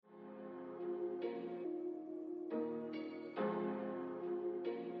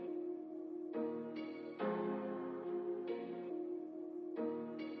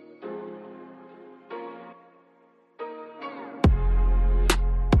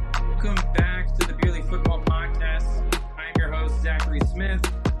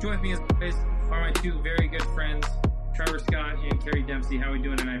With me as always are my two very good friends, Trevor Scott and Kerry Dempsey. How are we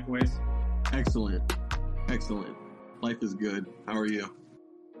doing tonight, boys? Excellent. Life is good. How are you?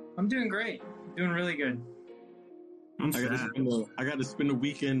 I'm doing great. Doing really good. I got to spend a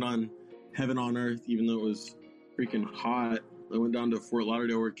weekend on heaven on earth, even though it was freaking hot. I went down to Fort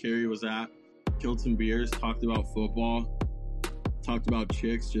Lauderdale where Kerry was at, killed some beers, talked about football, talked about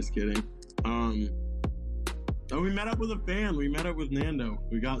chicks. Just kidding. We met up with a fan. We met up with Nando.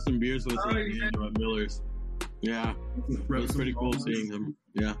 We got some beers with Nando at Miller's. Yeah, it was pretty cool seeing him.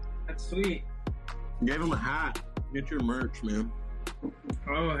 Yeah, that's sweet. Gave him a hat. Get your merch, man.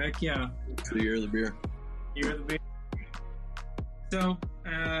 Oh, heck yeah. It's the year of the beer. Year of the beer. So,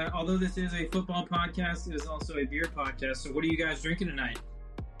 although this is a football podcast, it is also a beer podcast. So what are you guys drinking tonight?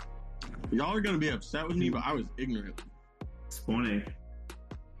 Y'all are going to be upset with me, but I was ignorant. It's funny.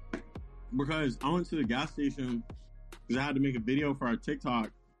 Because I went to the gas station because I had to make a video for our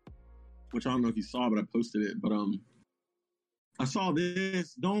TikTok, which I don't know if you saw, but I posted it. But I saw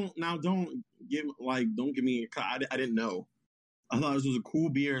this. Don't give me. I didn't know. I thought this was a cool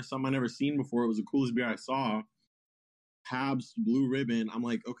beer, something I never seen before. It was the coolest beer I saw. Habs Blue Ribbon. I'm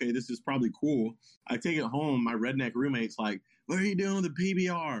like, okay, this is probably cool. I take it home. My redneck roommate's like, what are you doing with the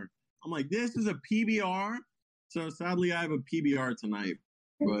PBR? I'm like, this is a PBR? So sadly, I have a PBR tonight,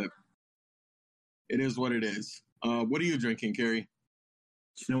 but it is what it is. What are you drinking, Kerry?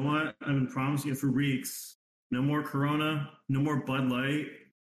 You know what? I've been promising it for weeks. No more Corona. No more Bud Light.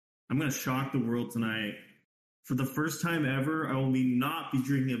 I'm going to shock the world tonight. For the first time ever, I will not be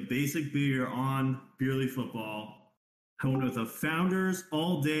drinking a basic beer on Beerly Football. I went with a Founders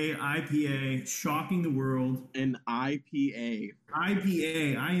All Day IPA, shocking the world. An IPA.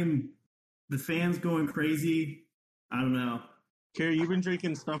 IPA. I am the fans going crazy. I don't know. Kerry, you've been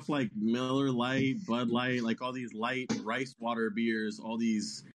drinking stuff like Miller Lite, Bud Light, like all these light rice water beers, all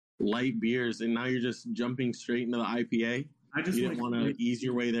these light beers, and now you're just jumping straight into the IPA? You didn't want to ease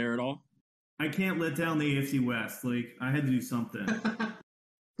your way there at all? I can't let down the AFC West. Like, I had to do something.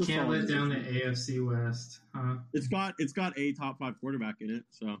 Can't let down the AFC West, huh? It's got a top 5 quarterback in it,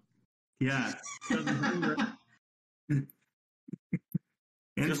 so. Yeah. And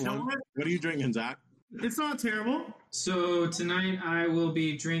just one. What are you drinking, Zach? It's not terrible. So tonight I will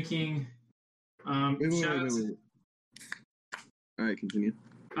be drinking. Wait. All right, continue.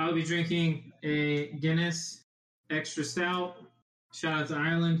 I'll be drinking a Guinness Extra Stout. Shout out to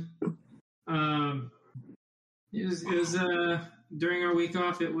Ireland. It was during our week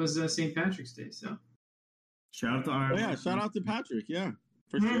off. It was St. Patrick's Day, so shout out to Ireland. Oh yeah, shout out to Patrick. Yeah,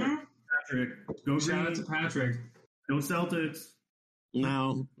 for sure. Patrick, go shout out to Patrick. Go Celtics.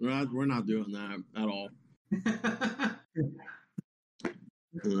 No, we're not doing that at all.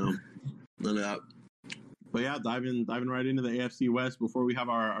 No, none of that. But yeah, diving right into the AFC West. Before we have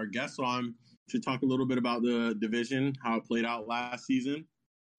our guests on, should talk a little bit about the division, how it played out last season.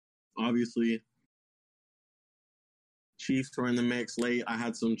 Obviously, Chiefs were in the mix late. I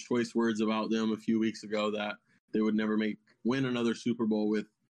had some choice words about them a few weeks ago that they would never win another Super Bowl with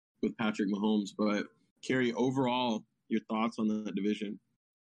Patrick Mahomes. But Kerry, overall, your thoughts on the division,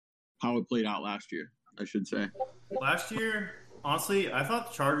 how it played out last year, I should say. Last year, honestly, I thought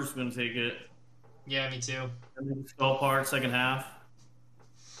the Chargers were going to take it. Yeah, me too. Fell apart second half.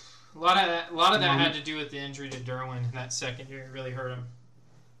 A lot of that had to do with the injury to Derwin in that second year. It really hurt him.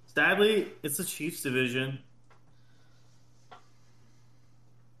 Sadly, it's the Chiefs division.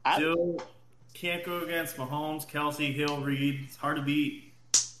 Still can't go against Mahomes, Kelsey, Hill, Reed. It's hard to beat.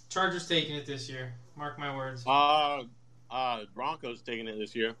 Chargers taking it this year. Mark my words. Broncos taking it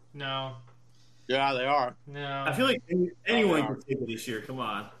this year. No. Yeah, they are. No. I feel like anyone could take it this year. Come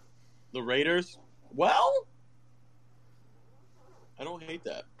on. The Raiders? Well, I don't hate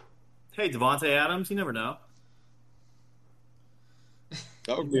that. Hey, Devontae Adams, you never know.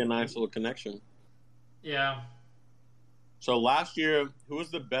 That would be a nice little connection. Yeah. So last year, who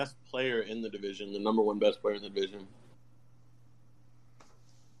was the best player in the division, the number one best player in the division?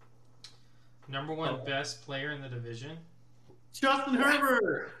 Number one best player in the division? Justin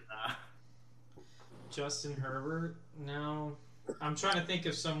Herbert. Justin Herbert? No. I'm trying to think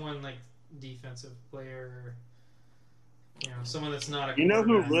of someone like defensive player, someone that's not a You know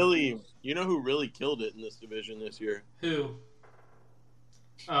who really killed it in this division this year? Who?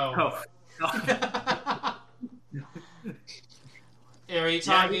 Oh. Are you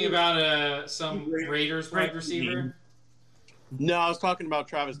talking about some Raiders wide receiver? No, I was talking about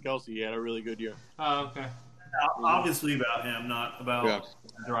Travis Kelce. He had a really good year. Oh, okay. Obviously about him, not about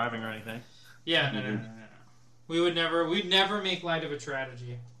driving or anything. Yeah, no. We'd never make light of a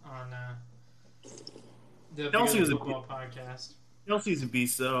tragedy on the Kelce was football podcast. Kelsey's a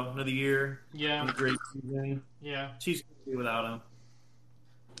beast, though. Another year. Yeah. A great season. Yeah. Chiefs can't be without him.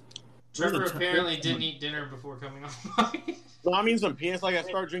 Trevor apparently didn't eat dinner before coming on. No, I mean some peanuts. Like I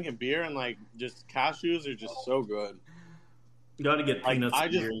start drinking beer and like just cashews are just so good. You got to get Like peanuts. I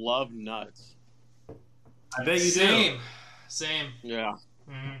just love nuts. I bet you do. Same. Yeah.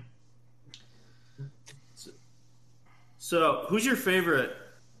 Mm-hmm. So, who's your favorite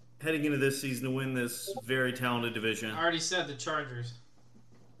heading into this season to win this very talented division? I already said the Chargers.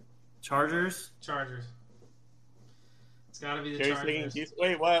 Chargers? Chargers. It's got to be the Chargers. Chargers.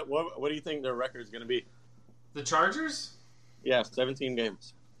 Wait, what do you think their record is going to be? The Chargers? Yeah, 17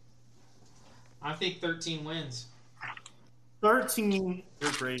 games. I think 13 wins. 13.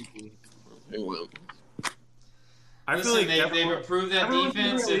 They're crazy. They will. I feel Listen, like they've improved that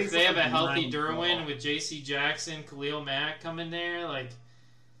defense. really If they have a like healthy 9 Derwin with J.C. Jackson, Khalil Mack coming there, like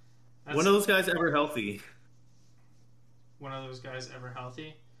that's one of those guys ever healthy? one of those guys ever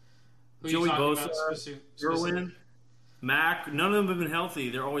healthy. Who Joey you talking Bosa, about Derwin, Mack. None of them have been healthy.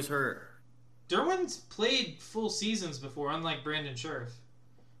 They're always hurt. Derwin's played full seasons before, unlike Brandon Scherf.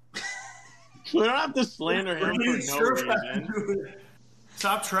 We don't have to slander him for no reason.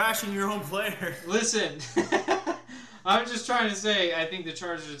 Stop trashing your own player. Listen, I'm just trying to say I think the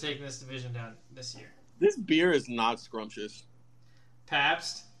Chargers are taking this division down this year. This beer is not scrumptious.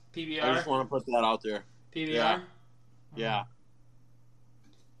 Pabst, PBR. I just want to put that out there. PBR. Yeah.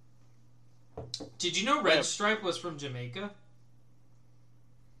 Did you know Red Stripe was from Jamaica?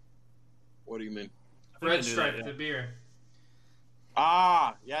 What do you mean? Red Stripe, the beer.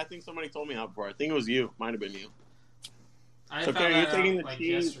 Ah, yeah, I think somebody told me that before. I think it was you. Might have been you. I So, found Carrie, that you're taking out the like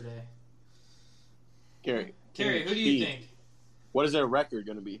cheese? yesterday. Carrie, Who do you think? What is their record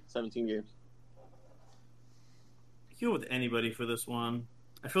going to be? 17 games. Go with anybody for this one.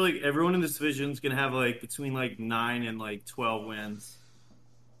 I feel like everyone in this division is gonna have like between like 9 and like 12 wins.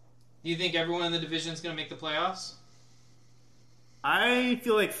 Do you think everyone in the division is going to make the playoffs? I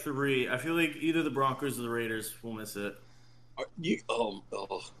feel like 3. I feel like either the Broncos or the Raiders will miss it.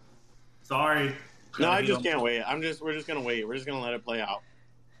 Sorry. No, I just can't wait. We're just gonna wait. We're just gonna let it play out.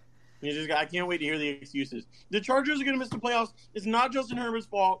 I can't wait to hear the excuses. The Chargers are gonna miss the playoffs. It's not Justin Herbert's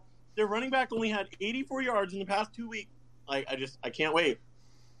fault. Their running back only had 84 yards in the past 2 weeks. I can't wait.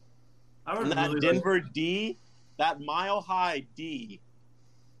 And that Denver D, that mile-high D,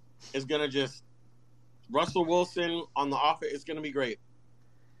 is going to just – Russell Wilson on the offense is going to be great.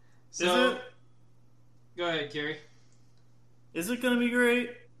 So, go ahead, Kerry. Is it going to be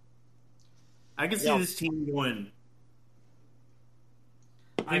great? I can see this team win.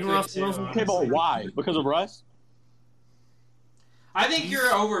 I think Russell Wilson. Okay, but why? Because of Russ? I think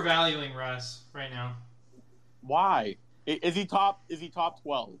you're overvaluing Russ right now. Why? Is he top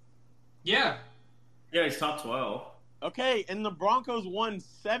 12? Yeah. Yeah, he's top 12. Okay, and the Broncos won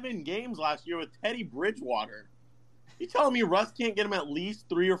 7 games last year with Teddy Bridgewater. You telling me Russ can't get him at least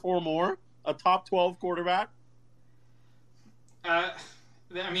 3 or 4 more? A top 12 quarterback? I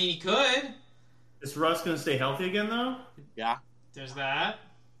mean, he could. Is Russ going to stay healthy again, though? Yeah. There's that.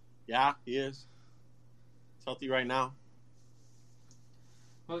 Yeah, he is. He's healthy right now.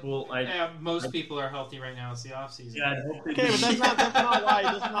 Well, most people are healthy right now. It's the offseason. Yeah, I hope okay, but that's not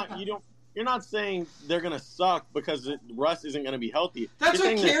why. You're not saying they're gonna suck because Russ isn't gonna be healthy. That's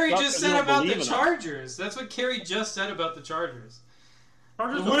You're what Kerry just said about the Chargers. That's what Kerry just said about the Chargers. When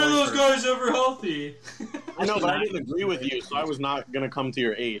are those guys ever healthy? I know, but I didn't agree with you, so I was not gonna come to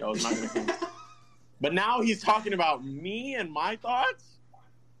your aid. I was not gonna come. But now he's talking about me and my thoughts.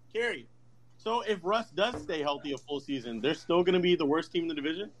 Kerry, so if Russ does stay healthy a full season, they're still gonna be the worst team in the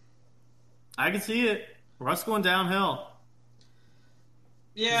division? I can see it. Russ going downhill.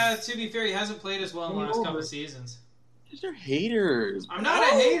 Yeah, to be fair, he hasn't played as well in the last couple of seasons. They're haters. I'm not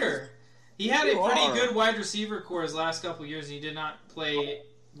a hater. He had a pretty good wide receiver core his last couple of years, and he did not play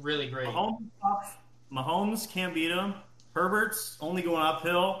really great. Mahomes can't beat him. Herbert's only going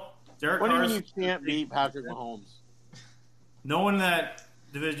uphill. Derek What do you Carr's mean you can't beat Patrick Mahomes? No one in that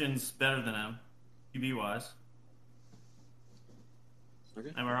division's better than him, QB-wise.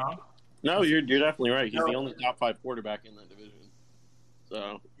 Okay. Am I wrong? No, you're definitely right. He's the only top 5 quarterback in that division.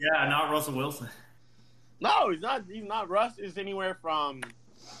 So yeah, not Russell Wilson. No, he's not. He's not. Russ is anywhere from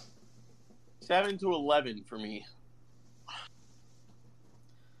 7 to 11 for me.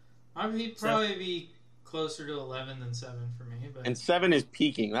 He'd probably be closer to 11 than 7 for me. But... And 7 is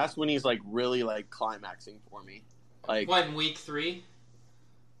peaking. That's when he's really climaxing for me. What, in week 3?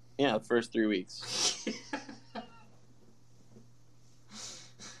 Yeah, the first 3 weeks.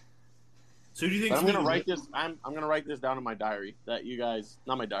 So who do you think? I'm gonna write this. I'm gonna write this down in my diary. That you guys,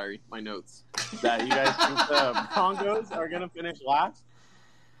 not my diary, my notes. That you guys think the Broncos are gonna finish last.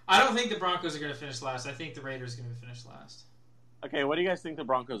 I don't think the Broncos are gonna finish last. I think the Raiders are gonna finish last. Okay, what do you guys think the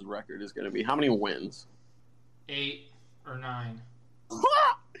Broncos' record is gonna be? How many wins? 8 or 9.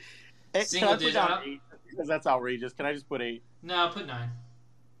 Single digit. 8? Because that's outrageous. Can I just put 8? No, put 9.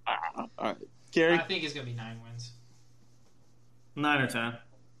 All right, Gary. I think it's gonna be 9 wins. 9 or 10.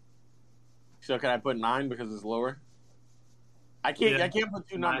 So can I put 9 because it's lower? I can't. Yeah. I can't put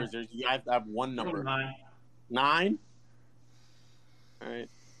 2 numbers. You have to have one number. 9. 9. All right.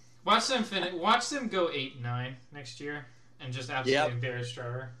 Watch them go 8-9 next year, and just absolutely embarrass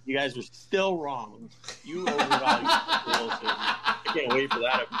Trevor. You guys are still wrong. You overvalue Wilson. I can't wait for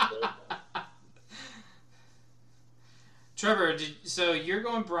that episode. Trevor, so you're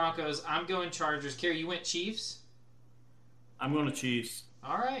going Broncos. I'm going Chargers. Kerry, you went Chiefs? I'm going to Chiefs.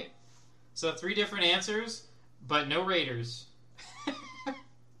 All right. So 3 different answers, but no Raiders.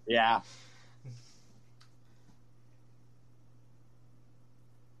 Yeah.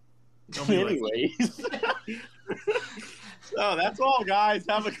 Anyways. So that's all, guys.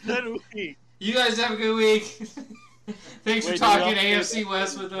 Have a good week. You guys have a good week. Thanks for talking AFC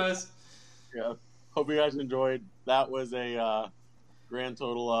West with us. Yeah. Hope you guys enjoyed. That was a grand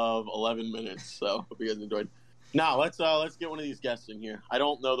total of 11 minutes. So hope you guys enjoyed. Now let's get one of these guests in here. I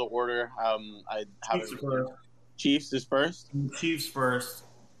don't know the order. I haven't. Chiefs is first. Chiefs first.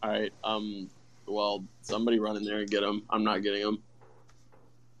 All right. Well, somebody run in there and get him. I'm not getting him.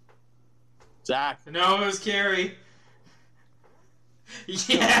 Zach. No, it was Kerry.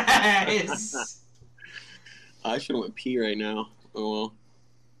 Yes. I should have went pee right now. Oh well.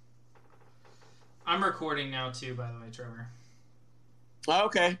 I'm recording now too, by the way, Trevor. Oh,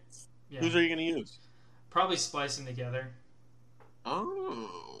 okay. Yeah. Whose are you gonna use? Probably splice them together.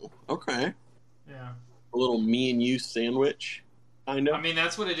 Oh, okay. Yeah. A little me and you sandwich, kind of. I mean,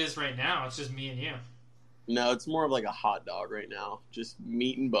 that's what it is right now. It's just me and you. No, it's more of like a hot dog right now. Just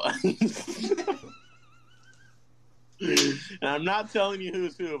meat and buns. And I'm not telling you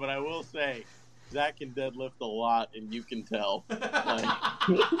who's who, but I will say Zach can deadlift a lot, and you can tell.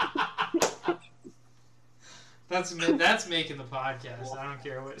 That's making the podcast. I don't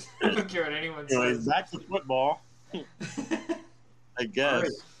care what anyone Anyways, says. back to football. I guess.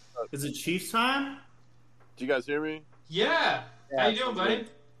 Right. Is it Chiefs time? Did you guys hear me? Yeah. How you doing, buddy?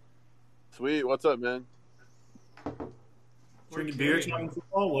 Sweet. What's up, man? Drinking beer, talking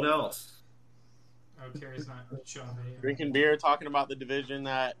football. What else? Oh, Kerry's not showing video. Drinking beer, talking about the division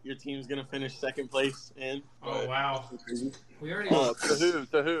that your team's going to finish second place in. Oh, wow. We already...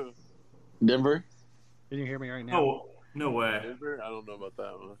 To who? Denver. Can you hear me right now? Oh, no way. Denver? I don't know about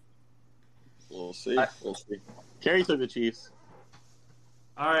that one. We'll see. Kerry took the Chiefs.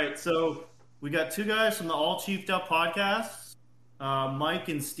 All right, so we got 2 guys from the AllChiefedUp podcast, Mike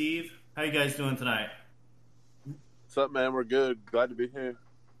and Steve. How you guys doing tonight? What's up, man? We're good. Glad to be here.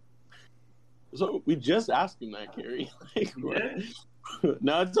 So we just asked him that, Kerry.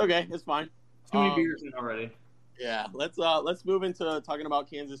 No, it's okay. It's fine. Too many beers in already. Yeah, let's move into talking about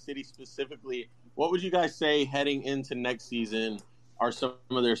Kansas City specifically. What would you guys say heading into next season are some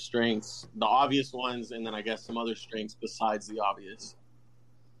of their strengths, the obvious ones, and then I guess some other strengths besides the obvious?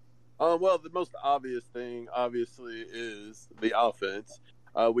 Well, the most obvious thing, obviously, is the offense.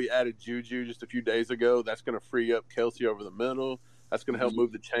 We added Juju just a few days ago. That's going to free up Kelsey over the middle. That's going to help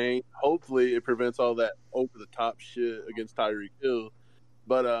move the chain. Hopefully, it prevents all that over-the-top shit against Tyreek Hill.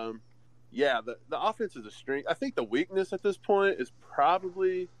 But, yeah, the offense is a strength. I think the weakness at this point is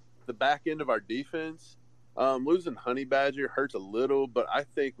probably the back end of our defense. Losing Honey Badger hurts a little, but I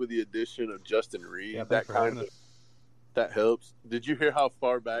think with the addition of Justin Reed, that helps. Did you hear how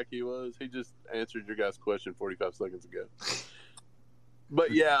far back he was? He just answered your guys' question 45 seconds ago.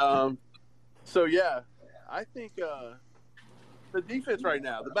 But, yeah, so, yeah, I think the defense right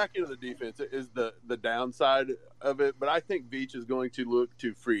now, the back end of the defense is the downside of it. But I think Veach is going to look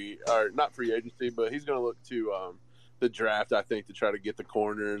to not free agency, but he's going to look to the draft, I think, to try to get the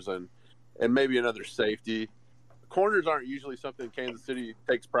corners and maybe another safety. Corners aren't usually something Kansas City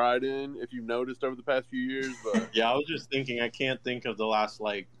takes pride in, if you've noticed over the past few years. But yeah, I was just thinking, I can't think of the last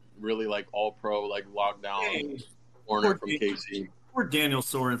really all-pro lockdown corner from KC. Poor Daniel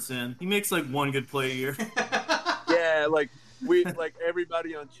Sorensen. He makes one good play a year. Yeah, we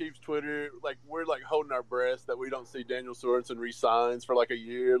everybody on Chiefs Twitter, we're holding our breath that we don't see Daniel Sorensen re-signs for a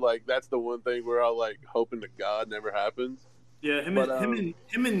year. That's the one thing we're all hoping to God never happens. Yeah, him and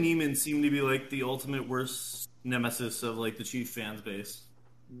Neiman seem to be the ultimate worst nemesis of the Chiefs fans base.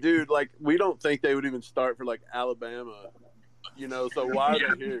 Dude, we don't think they would even start for Alabama, so why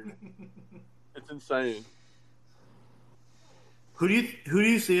are they here? It's insane. Who do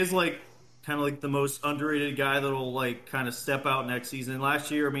you see as like kind of like the most underrated guy that'll like kind of step out next season?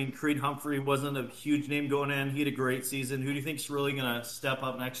 Last year, I mean, Creed Humphrey wasn't a huge name going in. He had a great season. Who do you think's really gonna step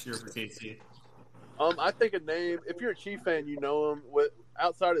up next year for KC? I think a name. If you're a Chief fan, you know him.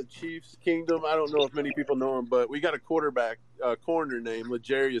 Outside of Chiefs Kingdom, I don't know if many people know him, but we got a corner named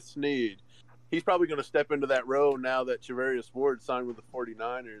L'Jarius Sneed. He's probably going to step into that role now that Charvarius Ward signed with the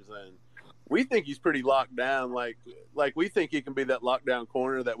 49ers, and we think he's pretty locked down. Like we think he can be that lockdown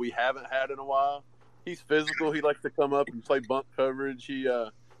corner that we haven't had in a while. He's physical. He likes to come up and play bump coverage.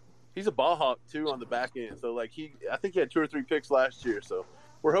 He's a ball hawk too on the back end. So I think he had 2 or 3 picks last year. So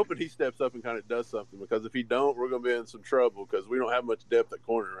we're hoping he steps up and kind of does something, because if he don't, we're going to be in some trouble because we don't have much depth at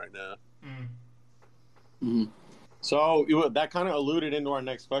corner right now. Mm-hmm. So that kind of alluded into our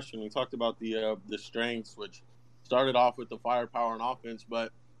next question. We talked about the strengths, which started off with the firepower and offense,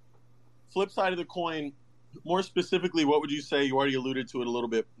 but flip side of the coin, more specifically, what would you say? You already alluded to it a little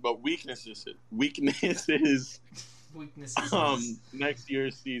bit, but weaknesses next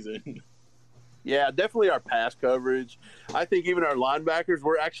year's season. Yeah, definitely our pass coverage. I think even our linebackers,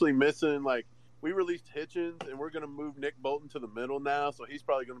 we're actually missing. Like, we released Hitchens, and we're going to move Nick Bolton to the middle now, so he's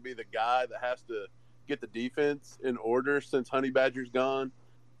probably going to be the guy that has to get the defense in order since Honey Badger's gone.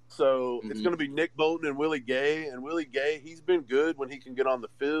 So It's going to be Nick Bolton and Willie Gay. And Willie Gay, he's been good when he can get on the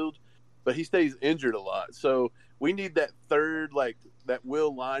field, but he stays injured a lot. So we need that third, like that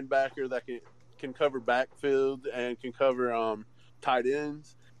will linebacker that can cover backfield and can cover tight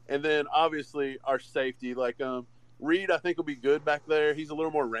ends. And then obviously our safety, like Reed, I think will be good back there. He's a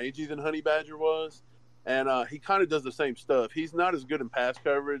little more rangy than Honey Badger was. And he kind of does the same stuff. He's not as good in pass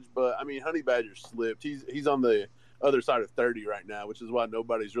coverage, but, I mean, Honey Badger slipped. He's on the other side of 30 right now, which is why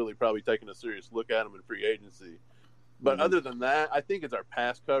nobody's really probably taking a serious look at him in free agency. But other than that, I think it's our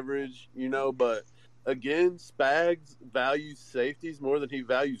pass coverage, But, again, Spags values safeties more than he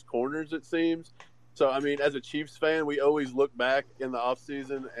values corners, it seems. So, I mean, as a Chiefs fan, we always look back in the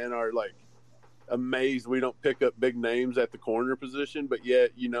offseason and are, like, amazed we don't pick up big names at the corner position, but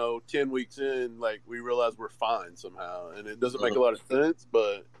yet 10 weeks in, like, we realize we're fine somehow, and it doesn't make a lot of sense,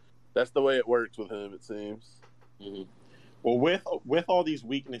 but that's the way it works with him, it seems. Well, with all these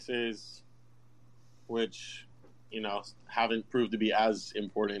weaknesses, which haven't proved to be as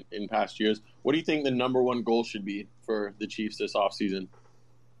important in past years, what do you think the number one goal should be for the Chiefs this offseason?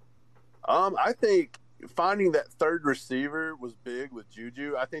 I think finding that third receiver was big with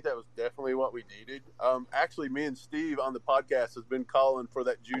Juju. I think that was definitely what we needed. Actually, me and Steve on the podcast has been calling for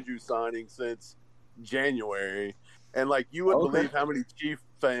that Juju signing since January. And, like, you wouldn't believe how many Chief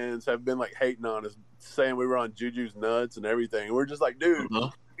fans have been, like, hating on us, saying we were on Juju's nuts and everything. And we're just like, dude,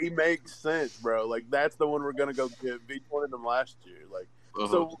 he makes sense, bro. Like, that's the one we're going to go get. We wanted him last year. Like,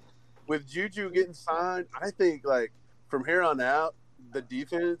 so with Juju getting signed, I think, like, from here on out, the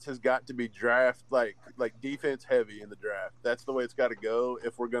defense has got to be draft like defense heavy in the draft. That's the way it's got to go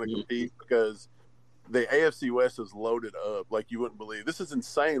if we're going to compete, because the AFC West is loaded up like you wouldn't believe. This is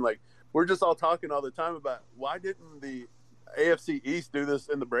insane. Like, we're just all talking all the time about why didn't the AFC East do this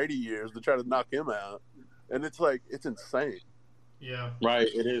in the Brady years to try to knock him out? And it's like, it's insane. Yeah. Right,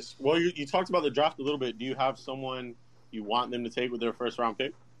 it is. Well, you talked about the draft a little bit. Do you have someone you want them to take with their first round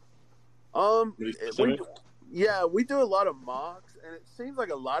pick? We do a lot of mocks, and it seems like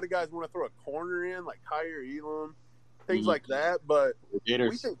a lot of guys want to throw a corner in, like Kyer Elam, things like that. But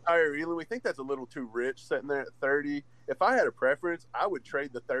we think Kyer Elam, we think that's a little too rich sitting there at 30. If I had a preference, I would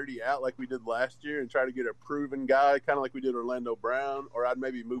trade the 30 out like we did last year and try to get a proven guy, kind of like we did Orlando Brown, or I'd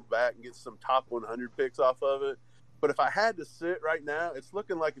maybe move back and get some top 100 picks off of it. But if I had to sit right now, it's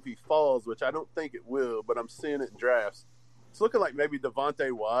looking like if he falls, which I don't think it will, but I'm seeing it in drafts, it's looking like maybe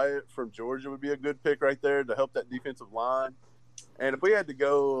Devontae Wyatt from Georgia would be a good pick right there to help that defensive line. And if we had to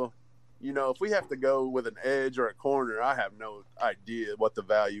go, if we have to go with an edge or a corner, I have no idea what the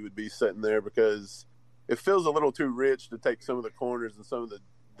value would be sitting there, because it feels a little too rich to take some of the corners and some of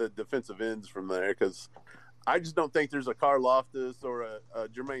the defensive ends from there, because I just don't think there's a Karlaftis or a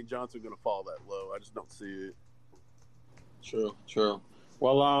Jermaine Johnson going to fall that low. I just don't see it. True.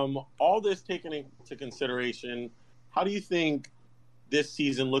 Well, all this taken into consideration, how do you think this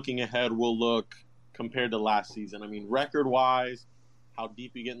season, looking ahead, will look compared to last season? I mean, record-wise, how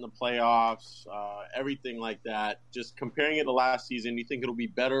deep you get in the playoffs, everything like that. Just comparing it to last season, do you think it'll be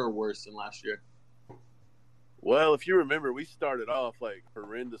better or worse than last year? Well, if you remember, we started off, like,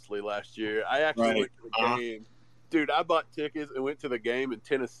 horrendously last year. I actually went to the game. Dude, I bought tickets and went to the game in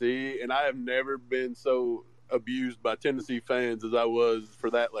Tennessee, and I have never been so abused by Tennessee fans as I was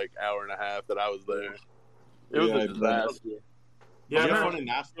for that, like, hour and a half that I was there. It was a disaster. Yeah, you have fun in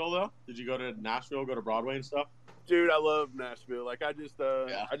Nashville though? Did you go to Nashville, go to Broadway and stuff? Dude, I love Nashville. Like I just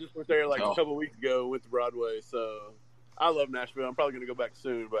went there like a couple weeks ago, went to Broadway. So I love Nashville. I'm probably gonna go back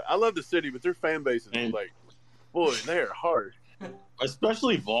soon. But I love the city, but their fan base is like, boy, they're hard.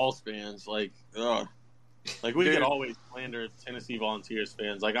 Especially Vols fans, like, ugh. Like we could always slander Tennessee Volunteers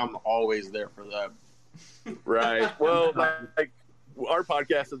fans. Like I'm always there for them. Right. Well, like our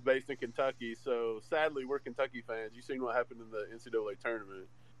podcast is based in Kentucky, so sadly we're Kentucky fans. You've seen what happened in the NCAA tournament.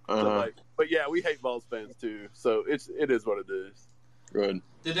 So but yeah, we hate Vols fans too. So it is what it is. Good.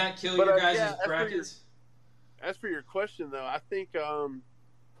 Did that kill your guys' brackets? As for your question though, I think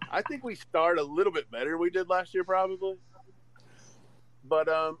we start a little bit better than we did last year probably. But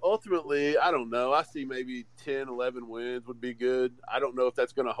ultimately, I don't know. I see maybe 10, 11 wins would be good. I don't know if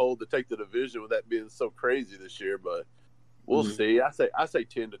that's going to hold to take the division with that being so crazy this year, but we'll see. I say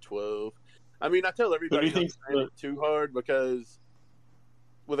 10 to 12. I mean, I tell everybody not to stand it too hard because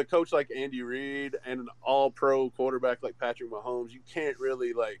with a coach like Andy Reid and an all-pro quarterback like Patrick Mahomes, you can't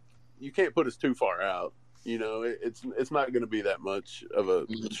really put us too far out. You know, it's not going to be that much of a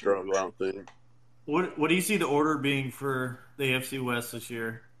struggle, I don't think. What do you see the order being for the AFC West this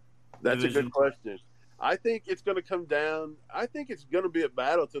year? That's a good question. I think it's going to come down. I think it's going to be a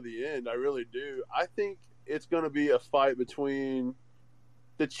battle to the end. I really do. I think it's going to be a fight between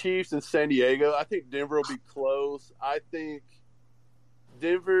the Chiefs and San Diego. I think Denver will be close. I think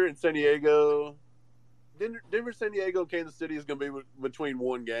Denver, San Diego, and Kansas City is going to be between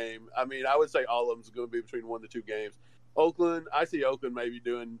one game. I mean, I would say all of them is going to be between 1 to 2 games. Oakland, I see Oakland maybe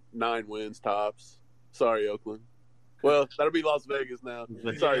doing 9 wins tops. Sorry, Oakland. Well, that'll be Las Vegas now.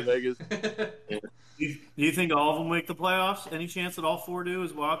 Sorry, Vegas. Do you think all of them make the playoffs? Any chance that all 4 do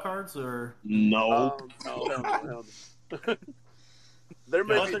as wild cards? Or no? No. They're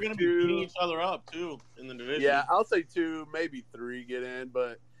going to be beating each other up too in the division. Yeah, I'll say 2, maybe 3 get in,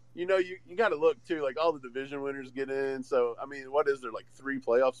 but you know, you got to look too. Like all the division winners get in. So I mean, what is there, like 3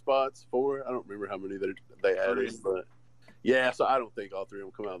 playoff spots? 4? I don't remember how many they added, but yeah. So I don't think all 3 of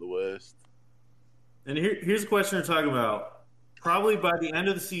them come out of the West. And here's a question we're talking about. Probably by the end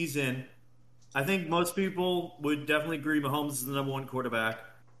of the season, I think most people would definitely agree Mahomes is the number 1 quarterback.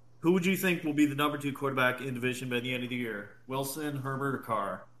 Who would you think will be the number 2 quarterback in division by the end of the year? Wilson, Herbert, or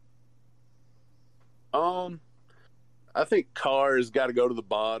Carr? I think Carr has got to go to the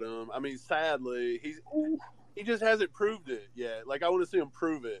bottom. I mean, sadly, he just hasn't proved it yet. Like I want to see him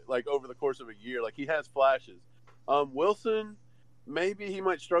prove it, like over the course of a year. Like he has flashes. Wilson, maybe he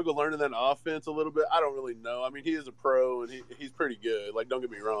might struggle learning that offense a little bit. I don't really know. I mean, he is a pro and he's pretty good. Like, don't get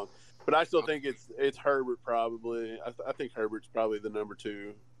me wrong, but I still think it's Herbert probably. I think Herbert's probably the number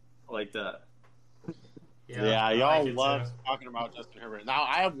 2. I like that. Yeah, y'all love talking about Justin Herbert. Now,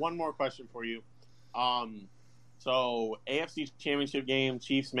 I have one more question for you. So AFC Championship game,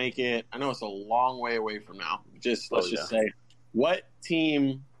 Chiefs make it. I know it's a long way away from now. Let's just say, what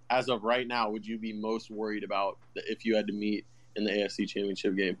team as of right now would you be most worried about if you had to meet in the AFC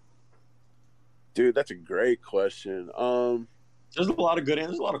Championship game? Dude, that's a great question. There's a lot of good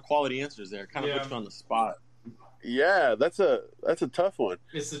answers, a lot of quality answers there. Kind of put you on the spot. Yeah, that's a tough one.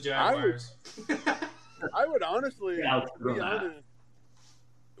 It's the Jaguars. I would honestly be honest.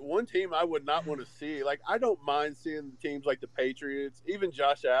 One team I would not want to see. Like, I don't mind seeing teams like the Patriots, even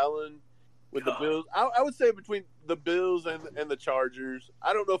Josh Allen with the Bills. I would say between the Bills and the Chargers.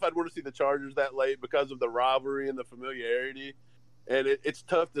 I don't know if I'd want to see the Chargers that late because of the rivalry and the familiarity. And it's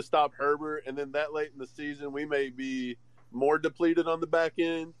tough to stop Herbert. And then that late in the season, we may be more depleted on the back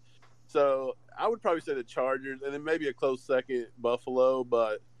end. So I would probably say the Chargers, and then maybe a close second, Buffalo.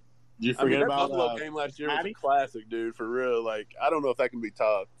 But did you forget about that Buffalo game last year was a classic, dude, for real. Like, I don't know if that can be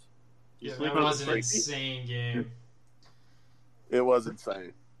topped. Yeah, that was an insane game. It was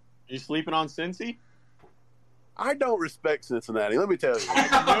insane. You sleeping on Cincy? I don't respect Cincinnati. Let me tell you. Look,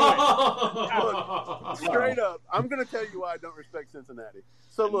 straight up, I'm going to tell you why I don't respect Cincinnati.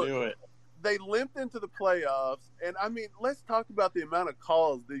 So look, they limped into the playoffs, and I mean, let's talk about the amount of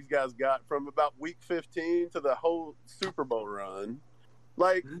calls these guys got from about week 15 to the whole Super Bowl run.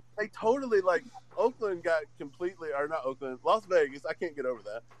 Like, they totally, like, Oakland got completely, or not Oakland, Las Vegas, I can't get over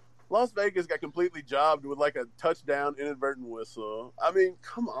that. Las Vegas got completely jobbed with, like, a touchdown inadvertent whistle. I mean,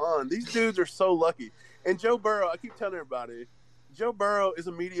 come on. These dudes are so lucky. And Joe Burrow, I keep telling everybody, Joe Burrow is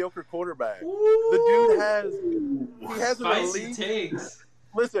a mediocre quarterback. Ooh. The dude has an elite takes.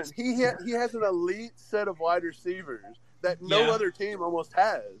 Listen, he has an elite set of wide receivers that no other team almost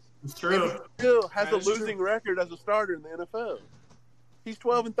has. It's true. And he still has a losing record as a starter in the NFL. He's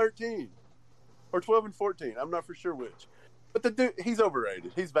 12-13 or 12-14. I'm not for sure which. But the dude, he's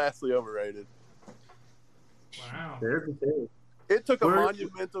overrated. He's vastly overrated. Wow. It took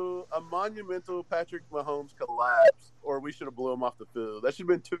a monumental Patrick Mahomes collapse, or we should have blew him off the field. That should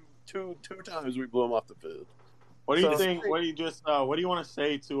have been two times we blew him off the field. What do you think? What do you want to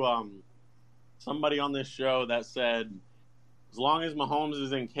say to somebody on this show that said, as long as Mahomes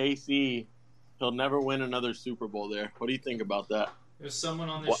is in KC, he'll never win another Super Bowl there? What do you think about that? There's someone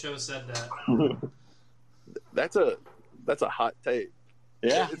on this show said that. That's a hot take.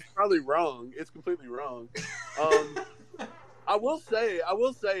 Yeah, it's probably wrong. It's completely wrong. I will say,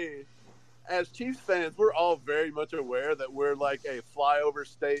 as Chiefs fans, we're all very much aware that we're like a flyover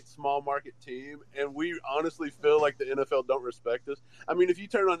state, small market team, and we honestly feel like the NFL don't respect us. I mean, if you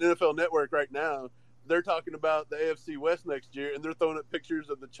turn on NFL Network right now, they're talking about the AFC West next year, and they're throwing up pictures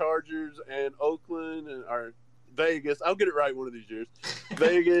of the Chargers and Oakland and or Vegas. I'll get it right one of these years.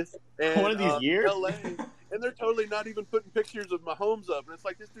 Vegas and one of these years, LA, and they're totally not even putting pictures of Mahomes up. And it's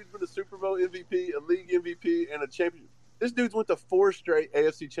like, this dude's been a Super Bowl MVP, a league MVP, and a champion. This dude's went to 4 straight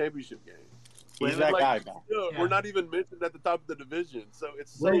AFC Championship games. He's that guy, man. We're not even mentioned at the top of the division, so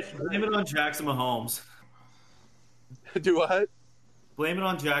it's so. Blame it on Jackson Mahomes. Do what? Blame it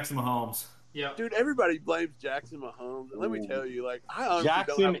on Jackson Mahomes. Yeah, dude. Everybody blames Jackson Mahomes, and let me tell you, like, I honestly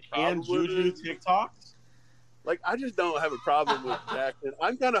Jackson don't have a problem and Juju with TikToks. Like, I just don't have a problem with Jackson.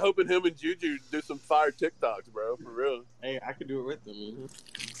 I'm kind of hoping him and Juju do some fire TikToks, bro, for real. Hey, I could do it with them,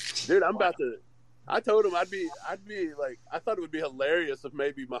 dude. I'm about to. I told him I'd be like, I thought it would be hilarious if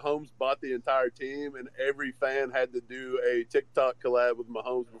maybe Mahomes bought the entire team and every fan had to do a TikTok collab with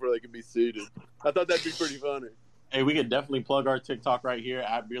Mahomes before they could be seated. I thought that'd be pretty funny. Hey, we could definitely plug our TikTok right here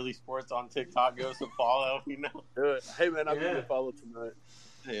at Beerly Sports on TikTok. Give us a follow, Do it. Hey, man, I'll give you a follow tonight.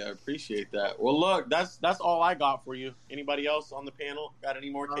 Hey, I appreciate that. Well, look, that's all I got for you. Anybody else on the panel got any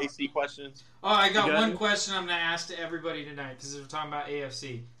more KC questions? Oh, I got one question I'm going to ask to everybody tonight because we're talking about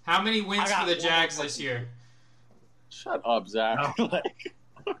AFC. How many wins for the Jags this year? Shut up, Zach. No.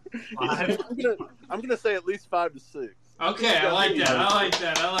 I'm gonna say at least 5 to 6. Okay, I like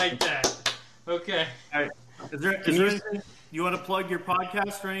that. Okay. All right. Is there anything you want to plug your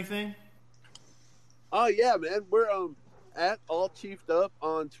podcast or anything? Oh yeah, man. We're at AllChiefedUp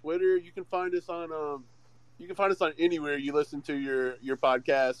on Twitter. You can find us on anywhere you listen to your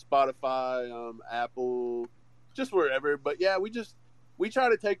podcast, Spotify, Apple, just wherever. But yeah, we try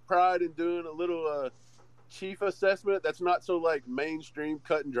to take pride in doing a little chief assessment that's not so like mainstream,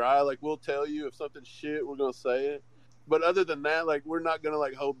 cut and dry. Like, we'll tell you if something's shit, we're gonna say it. But other than that, like, we're not gonna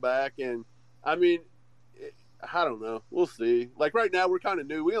like hold back. And I mean, I don't know. We'll see. Like, right now, we're kind of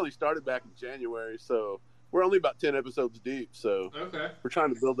new. We only started back in January, so we're only about 10 episodes deep. So we're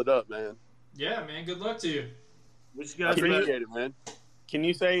trying to build it up, man. Yeah, man. Good luck to you. Wish you guys appreciate it, man. Can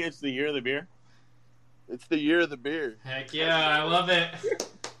you say it's the year of the beer? It's the year of the beer. Heck yeah, I love it.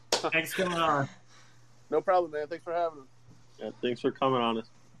 Thanks for coming on. No problem, man. Thanks for having us. Yeah, thanks for coming on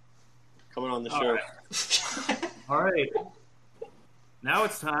the show. All right. Now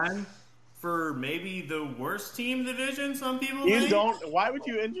it's time for maybe the worst team in the division, some people think. Why would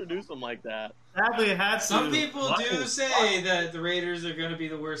you introduce them like that? Sadly, it has to. Some people do say that the Raiders are going to be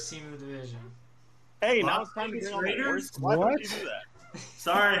the worst team in the division. Hey, now it's time to get on the worst. Why would you do that?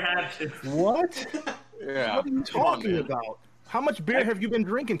 Sorry, I had to. What? Yeah. What are you talking about? How much beer have you been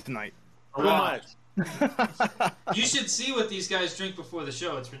drinking tonight? Too much. You should see what these guys drink before the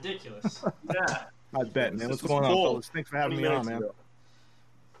show. It's ridiculous. Yeah. I bet, man. What's going on, fellas? Thanks for having me on, man.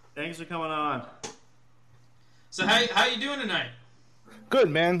 Thanks for coming on. So how you doing tonight? Good,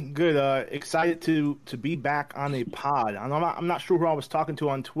 man. Good. Excited to be back on a pod. I'm not sure who I was talking to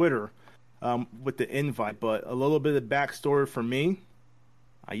on Twitter with the invite, but a little bit of backstory for me.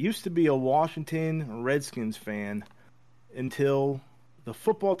 I used to be a Washington Redskins fan until the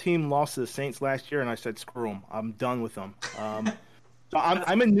football team lost to the Saints last year, and I said, screw them. I'm done with them. So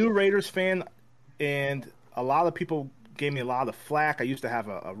I'm a new Raiders fan, and a lot of people gave me a lot of flack. I used to have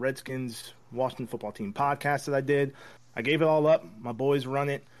a Redskins Washington football team podcast that I did. I gave it all up. My boys run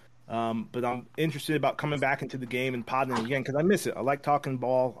it. But I'm interested about coming back into the game and podding again because I miss it. I like talking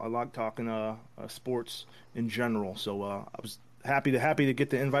ball. I like talking sports in general. So I was happy to get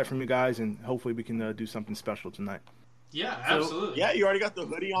the invite from you guys, and hopefully we can do something special tonight. Yeah, absolutely. Yeah, you already got the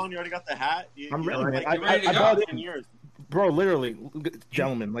hoodie on. You already got the hat. I'm ready, man. I bought it in years. Bro, literally,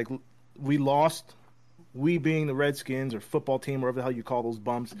 gentlemen, like, we lost. We being the Redskins or football team, whatever the hell you call those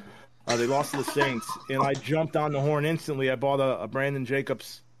bums, they lost to the Saints, and I jumped on the horn instantly. I bought a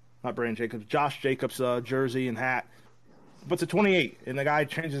Josh Jacobs jersey and hat. But it's a 28, and the guy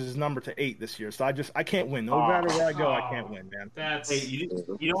changes his number to 8 this year. So I can't win. No matter where I go, I can't win, man. That's you don't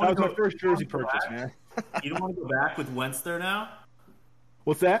that want was to my first jersey purchase, man. You don't want to go back with Wentz there now?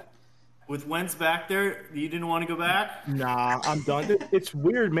 What's that? With Wentz back there, you didn't want to go back? Nah, I'm done. It's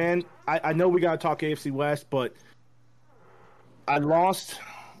weird, man. I know we got to talk AFC West, but I lost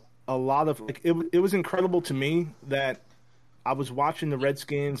a lot of like it was incredible to me that I was watching the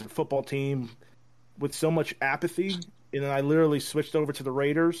Redskins, the football team, with so much apathy, and then I literally switched over to the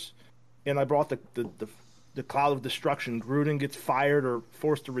Raiders, and I brought the cloud of destruction. Gruden gets fired or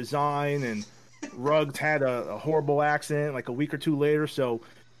forced to resign, and Ruggs had a horrible accident like a week or two later. So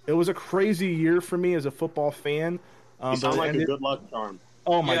it was a crazy year for me as a football fan. You sound like a good luck charm.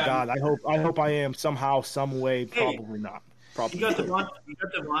 Oh my God! I hope I am somehow, some way. Probably not. Probably. You got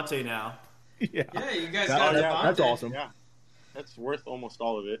Devontae now. Yeah, you guys got Devontae. That's awesome. Yeah, that's worth almost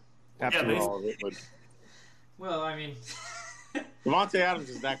all of it. Absolutely all of it. But well, I mean, Devontae Adams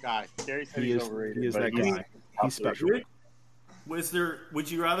is that guy. Gary said he's overrated. He is that guy. He's special.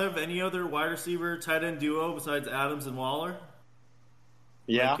 Would you rather have any other wide receiver tight end duo besides Adams and Waller?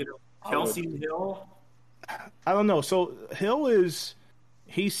 Yeah, like, Kelsey and Hill. I don't know. So Hill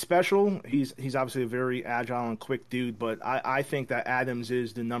he's special. He's obviously a very agile and quick dude, but I think that Adams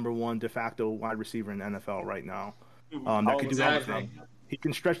is the number one de facto wide receiver in the NFL right now. That could do everything. He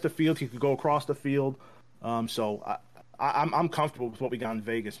can stretch the field. He could go across the field. So I'm comfortable with what we got in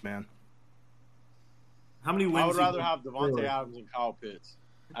Vegas, man. How many wins? I would rather have Devontae Adams and Kyle Pitts.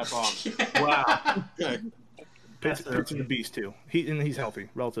 That's all. Wow. Pitts is a beast too. He's healthy,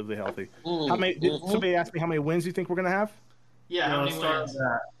 relatively healthy. Somebody asked me how many wins you think we're gonna have? Yeah, how many wins?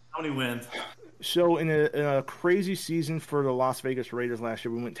 How many wins? So in a crazy season for the Las Vegas Raiders last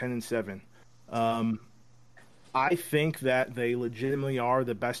year, we went 10-7. I think that they legitimately are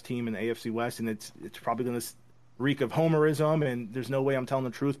the best team in the AFC West, and it's probably going to reek of homerism, and there's no way I'm telling the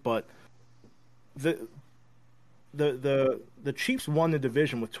truth, but the Chiefs won the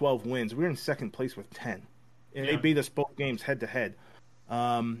division with 12 wins. We're in second place with 10, and they beat us both games head to head.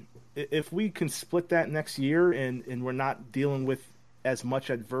 If we can split that next year and we're not dealing with as much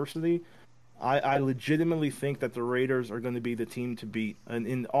adversity, I legitimately think that the Raiders are going to be the team to beat.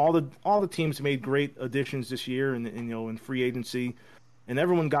 And all the teams made great additions this year, and in free agency, and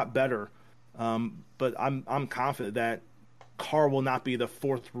everyone got better. But I'm confident that Carr will not be the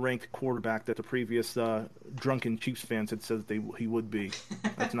fourth-ranked quarterback that the previous drunken Chiefs fans had said that he would be.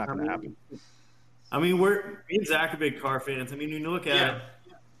 That's not going to happen. I mean, me and Zach are big Carr fans. I mean, when you look at it,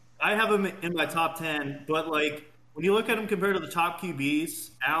 I have him in my top 10, but like when you look at him compared to the top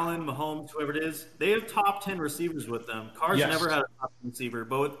QBs, Allen, Mahomes, whoever it is, they have top 10 receivers with them. Carr's never had a top 10 receiver,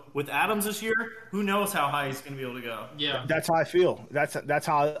 but with Adams this year, who knows how high he's going to be able to go? Yeah, that's how I feel. That's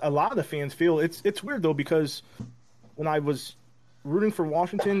how a lot of the fans feel. It's weird though, because when I was rooting for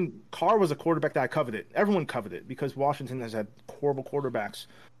Washington, Carr was a quarterback that I coveted. Everyone coveted because Washington has had horrible quarterbacks.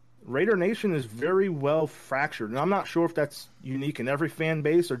 Raider Nation is very well fractured, and I'm not sure if that's unique in every fan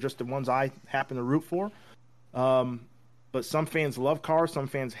base or just the ones I happen to root for. But some fans love Carr, some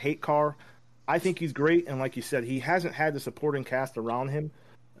fans hate Carr. I think he's great, and like you said, he hasn't had the supporting cast around him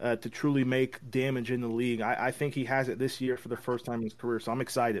to truly make damage in the league. I think he has it this year for the first time in his career, so I'm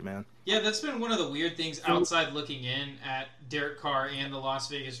excited, man. Yeah, that's been one of the weird things outside looking in at Derek Carr and the Las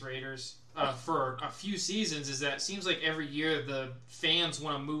Vegas Raiders for a few seasons is that it seems like every year the fans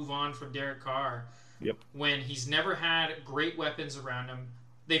want to move on from Derek Carr when he's never had great weapons around him.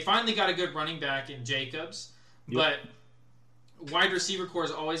 They finally got a good running back in Jacobs, but wide receiver core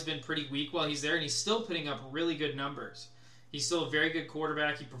has always been pretty weak while he's there, and he's still putting up really good numbers. He's still a very good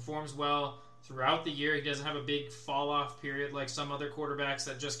quarterback. He performs well throughout the year. He doesn't have a big fall-off period like some other quarterbacks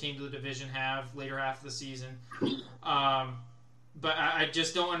that just came to the division have later half of the season. But I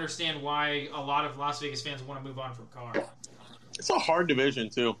just don't understand why a lot of Las Vegas fans want to move on from Carr. It's a hard division,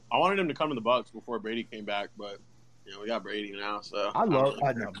 too. I wanted him to come to the Bucs before Brady came back, but we got Brady now. So I know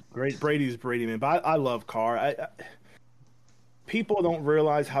Brady's Brady, man, but I love Carr. People don't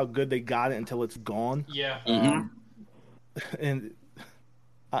realize how good they got it until it's gone. Yeah. And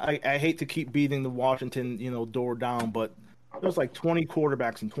I hate to keep beating the Washington, door down, but there's like 20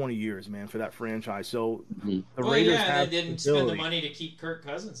 quarterbacks in 20 years, man, for that franchise. So the Raiders have they didn't spend the money to keep Kirk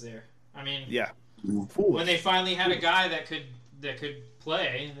Cousins there. I mean, foolish. When they finally had a guy that could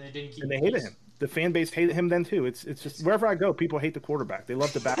play, they didn't keep. And they hated him. The fan base hated him then too. It's just wherever I go, people hate the quarterback. They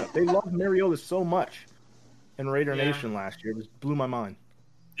love the backup. They love Mariota so much in Raider Nation last year. It just blew my mind.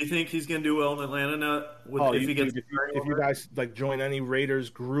 Do you think he's going to do well in Atlanta now? If you guys like join any Raiders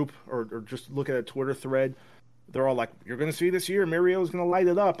group or just look at a Twitter thread, they're all like, "You're going to see this year, Mariota's going to light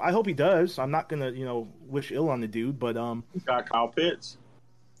it up." I hope he does. I'm not going to, wish ill on the dude, but he's got Kyle Pitts.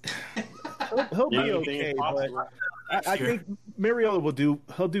 he'll be okay. But I think Mariota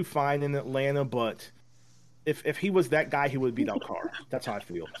he'll do fine in Atlanta, but if he was that guy, he would beat out Carr. That's how I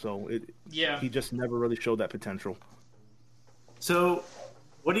feel. So he just never really showed that potential. So,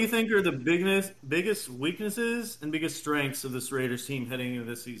 what do you think are the biggest weaknesses and biggest strengths of this Raiders team heading into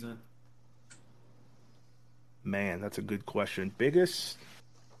this season? Man, that's a good question. Biggest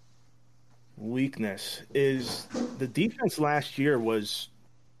weakness is the defense last year was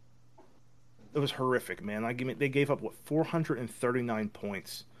horrific, man. They gave up 439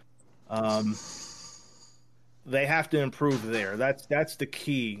 points. They have to improve there. That's the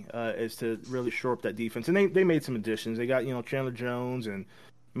key is to really shore up that defense. And they made some additions. They got Chandler Jones and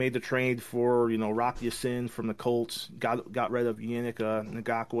made the trade for Rock Ya-Sin from the Colts. Got rid of Yannick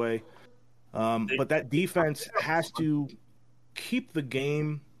Ngakoue. But that defense has to keep the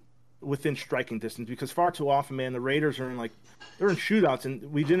game within striking distance, because far too often, man, the Raiders are in shootouts, and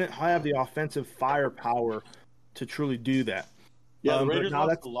we didn't have the offensive firepower to truly do that. Yeah, the Raiders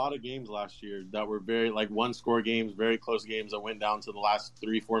lost a lot of games last year that were very one-score games, very close games that went down to the last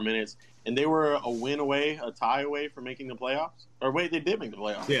 3-4 minutes, and they were a win away, a tie away from making the playoffs. Or wait, they did make the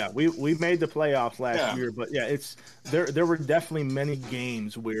playoffs. Yeah, we made the playoffs last year, but yeah, there were definitely many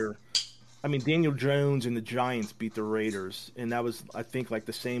games where. I mean, Daniel Jones and the Giants beat the Raiders, and that was, I think,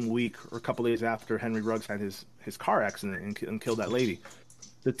 the same week or a couple days after Henry Ruggs had his car accident and killed that lady.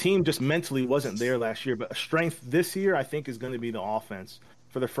 The team just mentally wasn't there last year, but a strength this year, I think, is going to be the offense.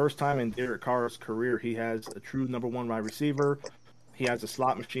 For the first time in Derek Carr's career, he has a true number one wide receiver. He has a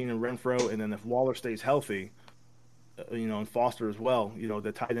slot machine in Renfro, and then if Waller stays healthy, and Foster as well,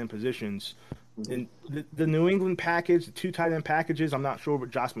 the tight end positions. And the New England package, the two tight end packages, I'm not sure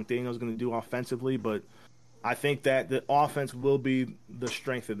what Josh McDaniels is going to do offensively, but I think that the offense will be the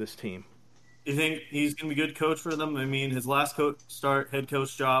strength of this team. You think he's going to be a good coach for them? I mean, his last head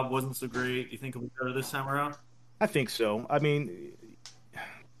coach job wasn't so great. Do you think he'll be better this time around? I think so. I mean,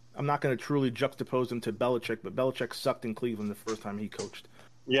 I'm not going to truly juxtapose him to Belichick, but Belichick sucked in Cleveland the first time he coached.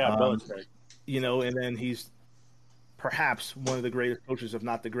 Yeah, Belichick. And then he's perhaps one of the greatest coaches, if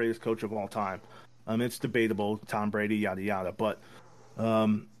not the greatest coach of all time. It's debatable, Tom Brady, yada, yada. But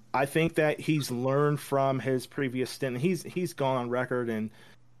I think that he's learned from his previous stint. He's gone on record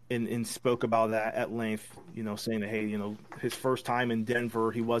and spoke about that at length, saying that, hey, his first time in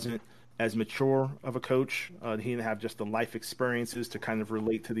Denver, he wasn't as mature of a coach. He didn't have just the life experiences to kind of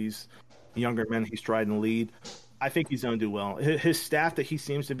relate to these younger men he's tried to lead. I think he's going to do well. His staff that he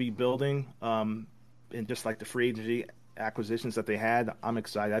seems to be building, and just the free agency acquisitions that they had, I'm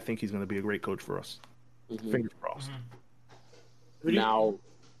excited. I think he's going to be a great coach for us. Mm-hmm. Fingers crossed. Mm-hmm. Now,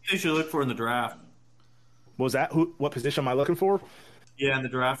 you should look for in the draft. What was that? What position am I looking for? Yeah, in the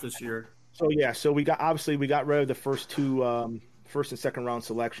draft this year. So we got rid of the first and second round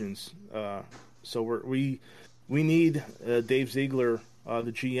selections. So we need Dave Ziegler,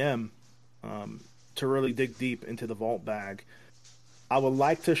 the GM, to really dig deep into the vault bag. I would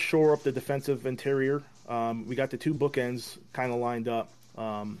like to shore up the defensive interior. We got the two bookends kind of lined up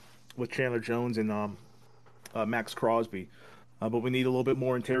with Chandler Jones and Max Crosby. But we need a little bit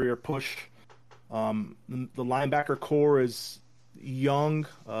more interior push. The linebacker core is young.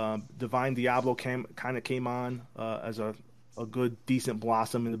 Divine Diablo came on as a good, decent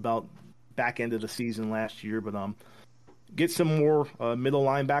blossom in about back end of the season last year. But get some more middle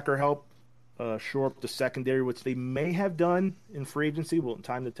linebacker help. Shore up the secondary, which they may have done in free agency. Well,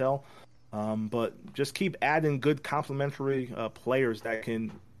 time to tell. But just keep adding good complementary players that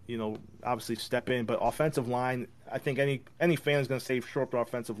can, obviously step in. But offensive line, I think any fan is going to say shore up the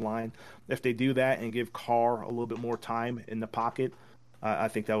offensive line. If they do that and give Carr a little bit more time in the pocket, I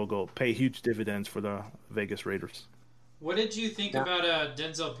think that will pay huge dividends for the Vegas Raiders. What did you think about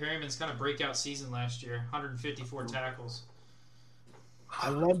Denzel Perryman's kind of breakout season last year? 154 tackles. I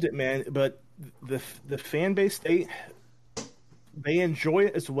loved it, man. But the fan base, they enjoy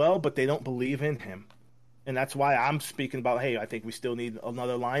it as well, but they don't believe in him. And that's why I'm speaking about, hey, I think we still need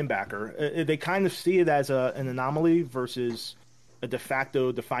another linebacker. They kind of see it as an anomaly versus a de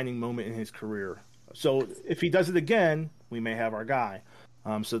facto defining moment in his career. So if he does it again, we may have our guy.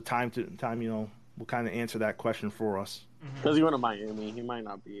 So time, will kind of answer that question for us. Because he went to Miami. He might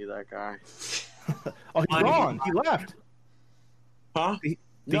not be that guy. Oh, he's gone. He left. Huh? Did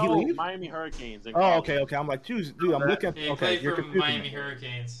he leave? Miami Hurricanes. Oh, okay. I'm like, dude, I'm looking. He played for Miami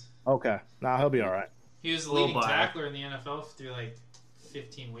Hurricanes. Okay. Nah, he'll be all right. He was the leading tackler in the NFL through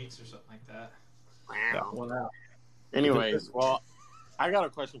 15 weeks or something like that. Wow. Anyways, well, I got a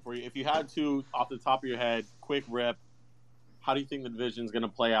question for you. If you had to, off the top of your head, quick rip, how do you think the division's going to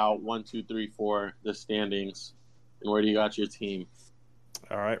play out? 1, 2, 3, 4, the standings, and where do you got your team?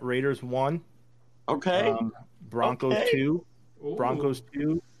 All right, Raiders 1. Okay. Broncos 2. Ooh. Broncos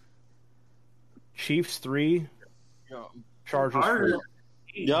 2. Chiefs 3, Yeah. Chargers 4.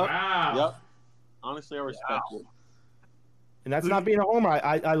 Yep. Wow. Yep. Honestly, I respect it. And that's not being a homer.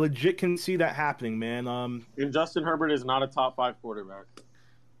 I legit can see that happening, man. And Justin Herbert is not a top 5 quarterback.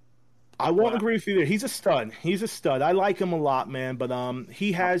 I won't agree with you there. He's a stud. He's a stud. I like him a lot, man. But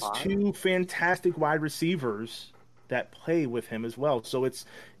he has Top 5? 2 fantastic wide receivers that play with him as well. So it's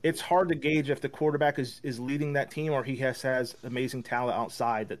hard to gauge if the quarterback is leading that team or he has amazing talent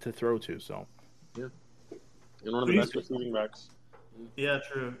outside to throw to. So Yeah. And one of the best receiving backs. Yeah,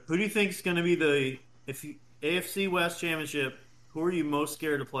 true. Who do you think is going to be the AFC West championship? Who are you most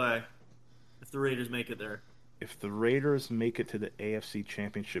scared to play if the Raiders make it there? if the Raiders make it to the AFC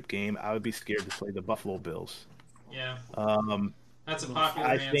Championship game, I would be scared to play the Buffalo Bills. Yeah. That's a popular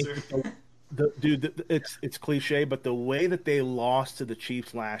I answer. think it's cliche, but the way that they lost to the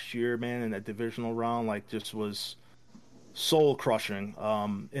Chiefs last year, man, in that divisional round, like, just was soul crushing.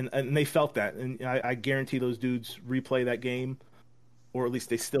 And they felt that, and I guarantee those dudes replay that game, or at least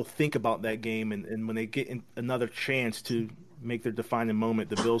they still think about that game. And when they get another chance to make their defining moment,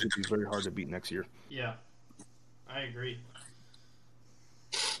 the Bills would be very hard to beat next year. Yeah, I agree.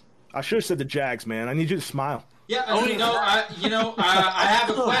 I should have said the Jags, man. I need you to smile. Yeah, I have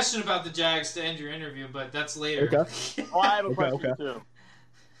a question about the Jags to end your interview, but that's later. Okay. Oh, I have a question too.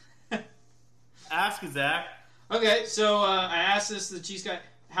 Ask Zach. Okay, so I asked this to the Chiefs guy.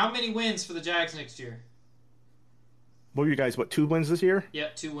 How many wins for the Jags next year? What were you guys, 2 wins this year? Yeah,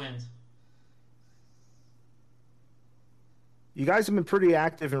 2 wins. You guys have been pretty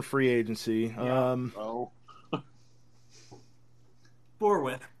active in free agency. Yeah. 4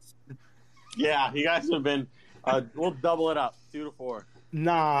 wins. Yeah, you guys have been. We'll double it up, 2 to 4.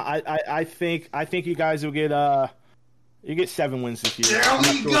 Nah, I think you guys will get 7 wins this year. There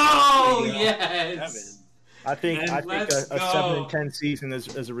we go! Yes. I think a let's go. 7-10 season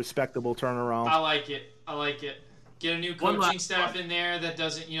is a respectable turnaround. I like it. Get a new coaching staff in there that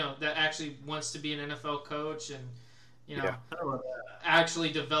doesn't, that actually wants to be an NFL coach and,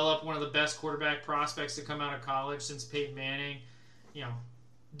 actually develop one of the best quarterback prospects to come out of college since Peyton Manning.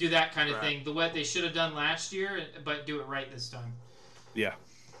 Do that kind of thing. The way they should have done last year, but do it right this time. Yeah.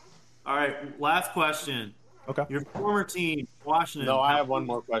 All right, last question. Okay. Your former team, Washington. No, I have one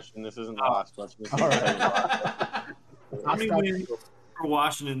more question. This isn't the last question. All right. How many wins for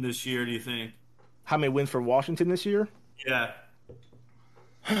Washington this year, do you think? How many wins for Washington this year? Yeah.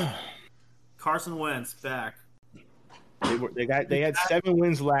 Carson Wentz back. They had 7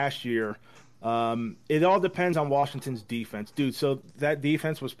 wins last year. It all depends on Washington's defense, dude. So that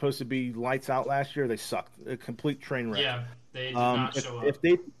defense was supposed to be lights out last year. They sucked, a complete train wreck. Yeah, they did not show up.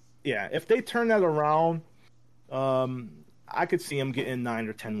 If they turn that around, I could see them getting 9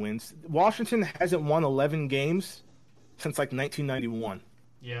 or 10 wins. Washington hasn't won 11 games since like 1991.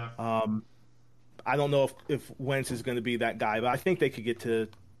 Yeah. I don't know if Wentz is going to be that guy, but I think they could get to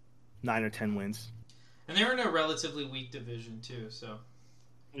 9 or 10 wins. And they're in a relatively weak division too, so.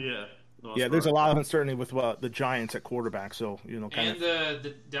 Yeah. There's a lot of uncertainty with the Giants at quarterback, so and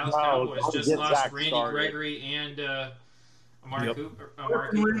the Dallas Cowboys just lost Randy Gregory and Amari Cooper.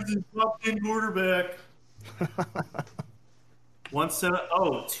 Top 10 quarterback.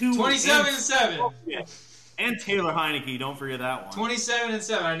 27-7. And Taylor Heineke, don't forget that one.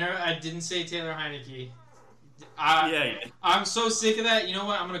 27-7. I didn't say Taylor Heineke. Yeah. I'm so sick of that. You know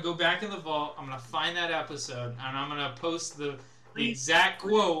what? I'm gonna go back in the vault. I'm gonna find that episode and I'm gonna post the exact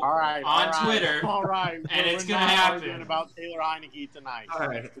quote on Twitter. All right. And it's going to happen. Arguing about Taylor Heineke tonight. All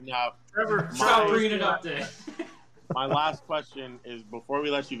right. Now, Stop bringing it up there. My last question is, before we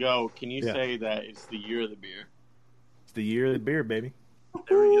let you go, can you say that it's the year of the beer? It's the year of the beer, baby.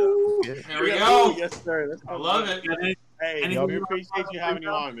 There we go. There we go. Yes, sir. I love it. Hey, we appreciate you having you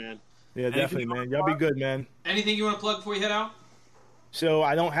on, man. Yeah, definitely, man. Y'all be good, man. Anything you want to plug before you head out? So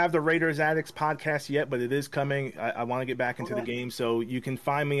I don't have the Raiders Addicts podcast yet, but it is coming. I want to get back into the game, so you can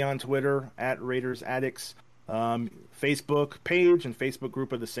find me on Twitter at Raiders Addicts, Facebook page and Facebook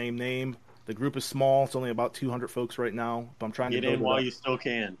group of the same name. The group is small; it's only about 200 folks right now. But I'm trying to get in while you still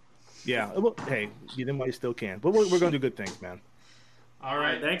can. Yeah, well, hey, get in while you still can. But we're going to do good things, man. All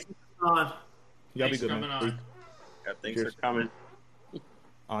right, thanks for coming on. Y'all be good, man. Yeah, thanks for coming.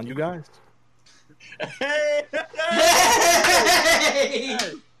 On you guys. Hey!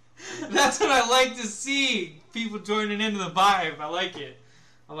 That's what I like to see. People joining into the vibe. I like it.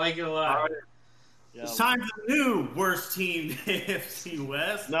 I like it a lot. Right. Yeah. It's time for the new worst team, AFC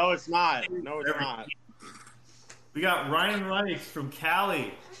West. No, it's not. We got Ryan Rice from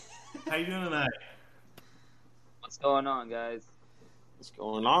Cali. How you doing tonight? What's going on, guys? What's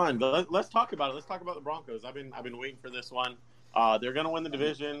going on? Let's talk about it. Let's talk about the Broncos. I've been waiting for this one. They're going to win the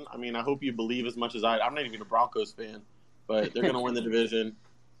division. I mean, I hope you believe as much as I. I'm not even a Broncos fan, but they're going to win the division.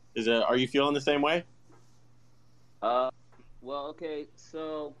 Are you feeling the same way? Well, okay.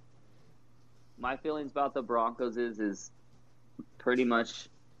 So my feelings about the Broncos is pretty much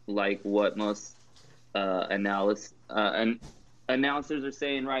like what most announcers are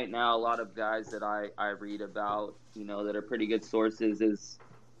saying right now. A lot of guys that I read about, that are pretty good sources, is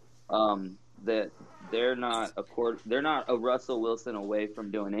that they're not a Russell Wilson away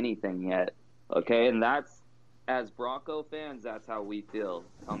from doing anything yet. Okay, and that's, as Bronco fans, that's how we feel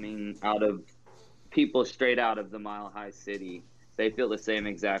coming out of people straight out of the Mile High City. They feel the same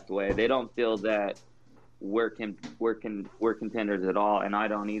exact way. They don't feel that we're contenders at all, and I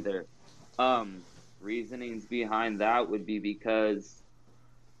don't either. Reasonings behind that would be because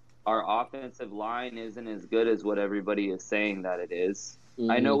our offensive line isn't as good as what everybody is saying that it is.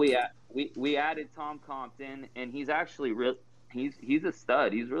 I know we added Tom Compton, and he's actually he's a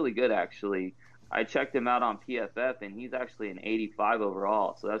stud. He's really good, actually. I checked him out on PFF, and he's actually an 85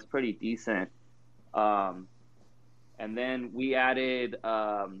 overall, so that's pretty decent. And then we added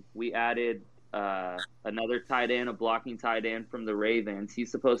another tight end, a blocking tight end from the Ravens. He's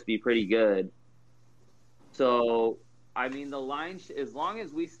supposed to be pretty good. So, I mean, the line, as long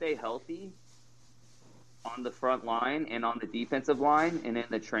as we stay healthy on the front line and on the defensive line and in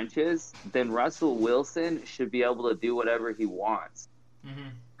the trenches, then Russell Wilson should be able to do whatever he wants.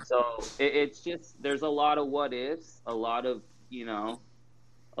 Mm-hmm. So it's just, there's a lot of what ifs, a lot of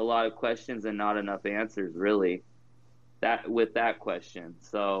questions and not enough answers, really, with that question.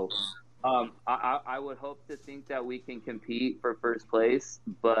 So I would hope to think that we can compete for first place,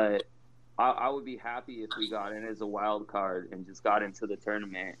 but I would be happy if we got in as a wild card and just got into the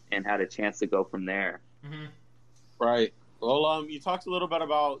tournament and had a chance to go from there. Mm-hmm. Right. Well, you talked a little bit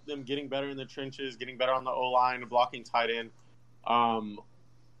about them getting better in the trenches, getting better on the O-line, blocking tight end. A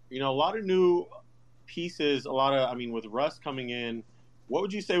lot of new pieces, with Russ coming in, what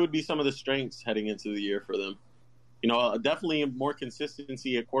would you say would be some of the strengths heading into the year for them? Definitely more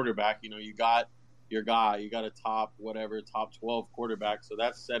consistency at quarterback. You got your guy, you got a top 12 quarterback. So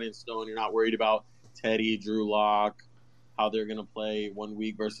that's set in stone. You're not worried about Teddy, Drew Lock, how they're going to play one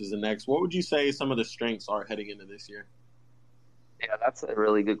week versus the next. What would you say some of the strengths are heading into this year? Yeah, that's a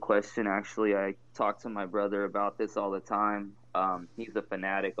really good question. Actually, I talk to my brother about this all the time. He's a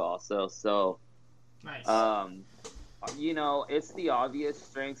fanatic also. So, nice. It's the obvious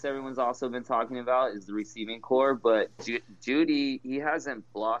strengths everyone's also been talking about is the receiving core, but Judy, he hasn't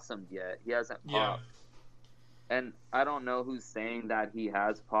blossomed yet. He hasn't popped. Yeah. And I don't know who's saying that he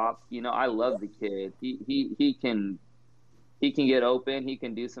has popped. I love the kid. He can get open. He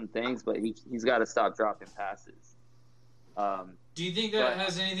can do some things, but he's got to stop dropping passes. Do you think that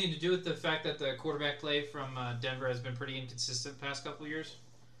has anything to do with the fact that the quarterback play from Denver has been pretty inconsistent the past couple of years?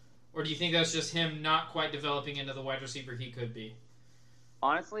 Or do you think that's just him not quite developing into the wide receiver he could be?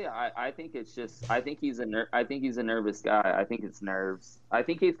 Honestly, I think it's just I think he's a nervous guy. I think it's nerves. I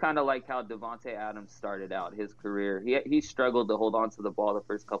think he's kind of like how Davante Adams started out his career. He struggled to hold on to the ball the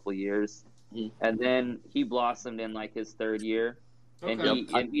first couple of years, and then he blossomed in like his third year, and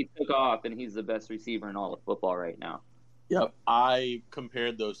he took off, and he's the best receiver in all of football right now. Yep, I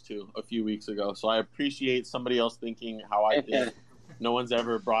compared those two a few weeks ago, so I appreciate somebody else thinking how I think. No one's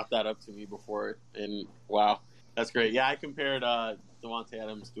ever brought that up to me before, and wow, that's great. Yeah, I compared Davante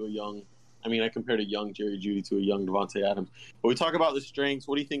Adams to I compared a young Jerry Jeudy to a young Davante Adams. But we talk about the strengths.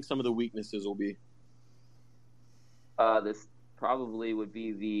 What do you think some of the weaknesses will be? This probably would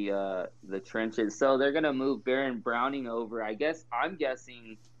be the trenches. So they're gonna move Baron Browning over. I'm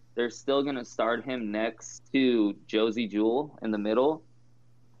guessing they're still gonna start him next to Josie Jewell in the middle.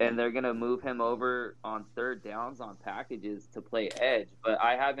 And they're going to move him over on third downs on packages to play edge. But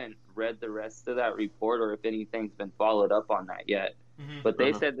I haven't read the rest of that report or if anything's been followed up on that yet. Mm-hmm. But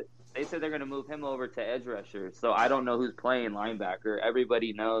they said they're going to move him over to edge rusher. So I don't know who's playing linebacker.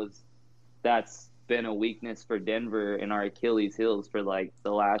 Everybody knows that's been a weakness for Denver in our Achilles heels for like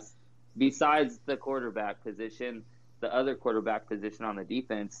the last – besides the quarterback position, the other quarterback position on the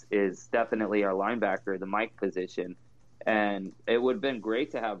defense is definitely our linebacker, the Mike position. And it would have been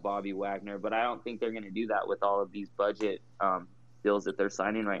great to have Bobby Wagner, but I don't think they're going to do that with all of these budget deals that they're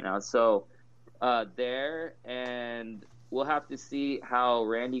signing right now. So and we'll have to see how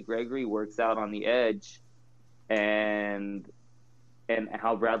Randy Gregory works out on the edge and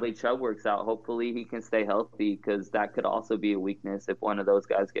how Bradley Chubb works out. Hopefully he can stay healthy because that could also be a weakness if one of those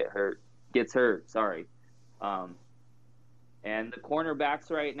guys gets hurt. And the cornerbacks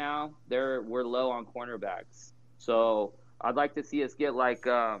right now, we're low on cornerbacks. So I'd like to see us get like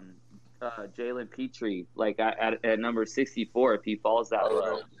Jalen Petrie, like at number 64 if he falls that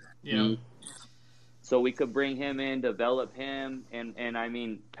low. Yeah. So we could bring him in, develop him, and I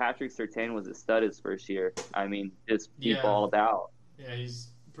mean, Patrick Surtain was a stud his first year. I mean, just he balled out. Yeah, he's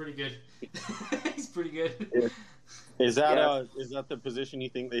pretty good. He's pretty good. Is that the position you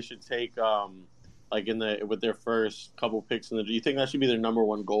think they should take? Like with their first couple picks do you think that should be their number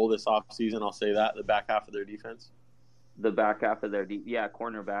one goal this offseason? I'll say that the back half of their defense. The back half of their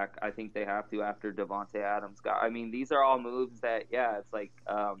cornerback. I think they have to after Devontae Adams got. I mean, these are all moves that it's like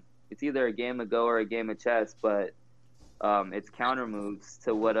it's either a game of go or a game of chess, but it's counter moves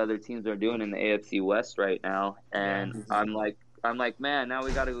to what other teams are doing in the AFC West right now. And I'm like, man, now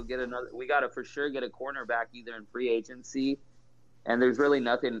we got to go get another. We got to for sure get a cornerback either in free agency. And there's really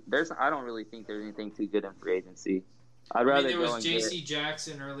nothing. I don't really think there's anything too good in free agency. I'd rather there was go and J.C.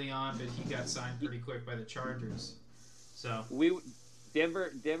 Jackson early on, but he got signed pretty quick by the Chargers. So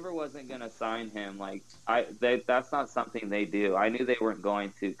Denver wasn't gonna sign him. Like that's not something they do. I knew they weren't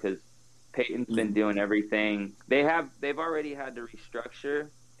going to because Peyton's been doing everything. They've already had to restructure,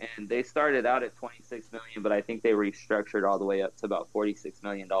 and they started out at $26 million, but I think they restructured all the way up to about $46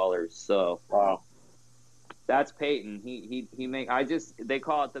 million. So wow, that's Peyton. They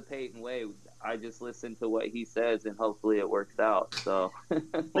call it the Peyton way. I just listen to what he says, and hopefully it works out. So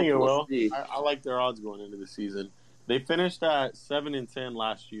I think it will. I like their odds going into the season. They finished at 7-10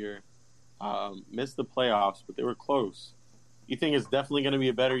 last year, missed the playoffs, but they were close. You think it's definitely going to be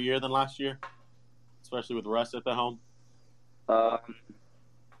a better year than last year, especially with Russ at the helm?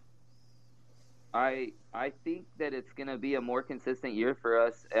 I think that it's going to be a more consistent year for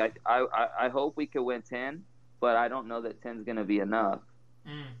us. I hope we could win 10, but I don't know that 10 is going to be enough.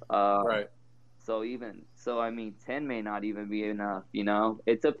 Right. So I mean, 10 may not even be enough. You know,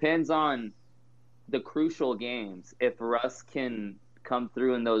 it depends on the crucial games. If Russ can come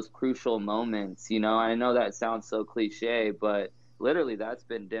through in those crucial moments, you know, I know that sounds so cliche, but literally that's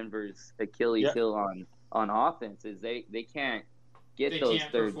been Denver's Achilles heel on offense is they can't get those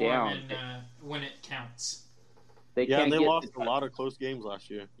third downs when it counts. They lost a lot of close games last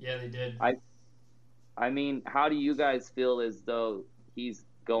year. Yeah, they did. I mean, how do you guys feel as though he's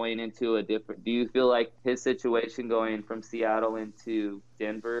going into a different? Do you feel like his situation going from Seattle into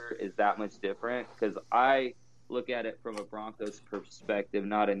Denver is that much different? Because I look at it from a Broncos perspective,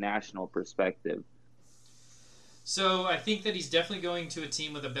 not a national perspective. So I think that he's definitely going to a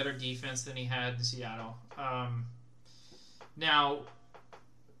team with a better defense than he had in Seattle. Now,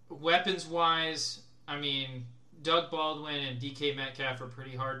 weapons-wise, I mean, Doug Baldwin and DK Metcalf are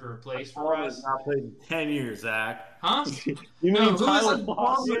pretty hard to replace for us. He's not played in 10 years, Zach. Huh? You mean Tyler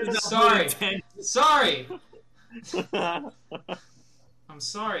Baldwin? Sorry. I'm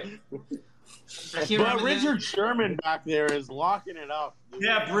sorry. I can't but Richard Sherman back there is locking it up.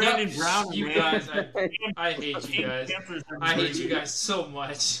 Yeah, Brandon Brown. You guys, I hate you guys. I hate you guys so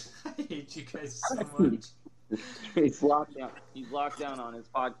much. I hate you guys so much. He's locked down. He's locked down on his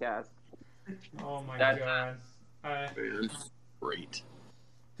podcast. Oh my god. Great.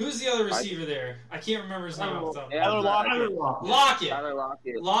 Who's the other receiver there? I can't remember his name off the top. Tyler Lockett.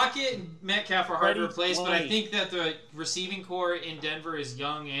 Lockett and Metcalf are hard to replace, but I think that the receiving core in Denver is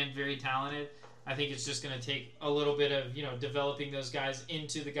young and very talented. I think it's just going to take a little bit of developing those guys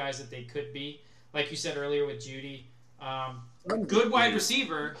into the guys that they could be. Like you said earlier with Judy, good wide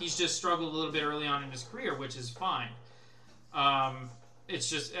receiver. He's just struggled a little bit early on in his career, which is fine. It's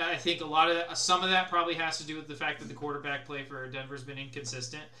just I think some of that probably has to do with the fact that the quarterback play for Denver's been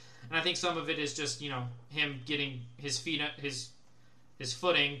inconsistent, and I think some of it is just him getting his his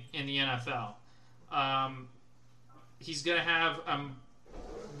footing in the NFL. He's going to have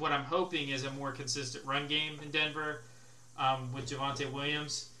what I'm hoping is a more consistent run game in Denver with Javonte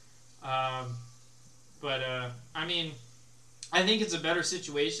Williams, but I mean I think it's a better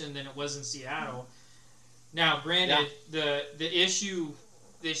situation than it was in Seattle. Now, granted, the issue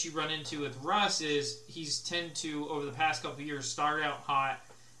run into with Russ is he's tend to, over the past couple of years, start out hot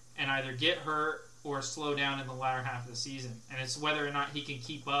and either get hurt or slow down in the latter half of the season. And it's whether or not he can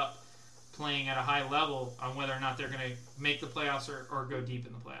keep up playing at a high level on whether or not they're going to make the playoffs or go deep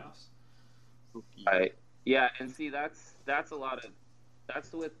in the playoffs. Right. Yeah, and see, that's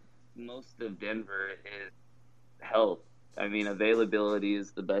with most of Denver is health. I mean, availability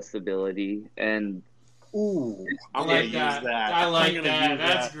is the best ability, and I'm gonna use that. I like that.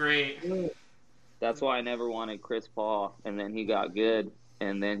 That's great. That's why I never wanted Chris Paul, and then he got good,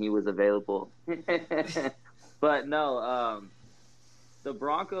 and then he was available. But no, the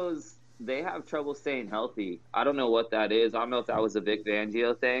Broncos, they have trouble staying healthy. I don't know what that is. I don't know if that was a Vic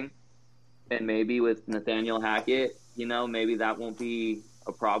Fangio thing, and maybe with Nathaniel Hackett, maybe that won't be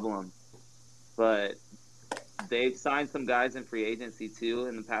a problem. but they've signed some guys in free agency too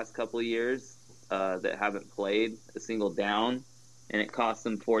in the past couple of years that haven't played a single down, and it cost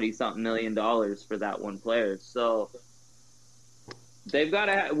them $40-something million for that one player. So they've got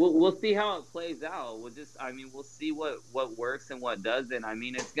to. We'll see how it plays out. We'll see what works and what doesn't. I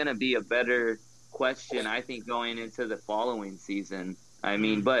mean, it's going to be a better question, I think, going into the following season. I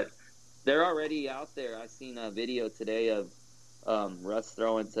mean, but they're already out there. I seen a video today of Russ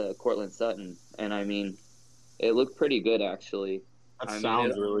throwing to Cortland Sutton, and I mean, it looked pretty good actually.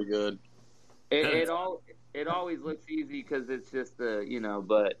 Sounds really good. It always looks easy because it's just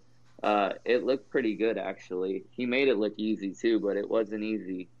but it looked pretty good actually. He made it look easy too, but it wasn't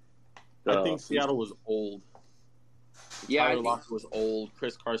easy. So, I think Seattle was old. Yeah, Tyler Lockett was old.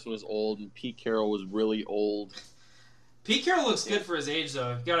 Chris Carson was old, and Pete Carroll was really old. Pete Carroll looks good for his age,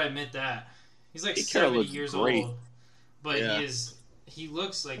 though. You gotta admit that. He's like Pete Carroll 70 looks years great. old, but Yeah. he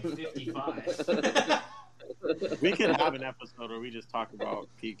looks like 55. We could have an episode where we just talk about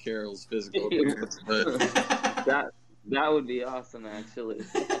Pete Carroll's physical appearance, but that would be awesome actually.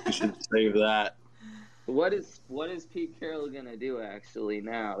 we should save that. What is Pete Carroll gonna do actually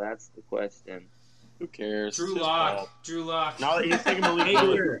now? That's the question. Who cares? Drew Just Lock. ball. Drew Lock. Now that he's taking the lead,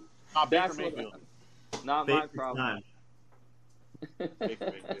 not Baker That's what- Mayfield. Not my problem.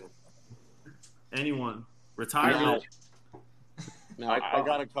 Baker Mayfield. Anyone. Retire. Now I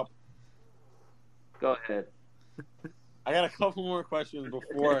got a couple. Go ahead. I got a couple more questions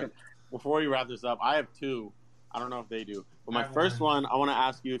before we wrap this up. I have two. I don't know if they do, but my first one, I want to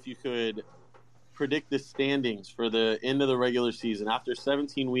ask you if you could predict the standings for the end of the regular season after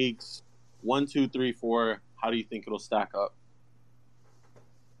 17 weeks. 1, 2, 3, 4. How do you think it'll stack up?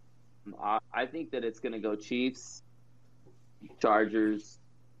 I think that it's going to go Chiefs, Chargers,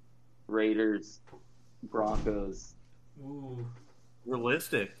 Raiders, Broncos. Ooh.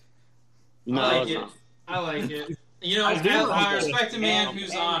 Realistic. No, I like it's it. not. I like it. You know, I I respect a man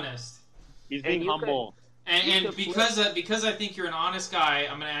who's honest. He's being humble. And because I think you're an honest guy,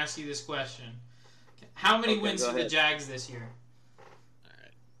 I'm going to ask you this question. How many wins for the Jags this year?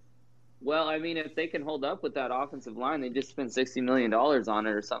 Well, I mean, if they can hold up with that offensive line, they just spent $60 million on it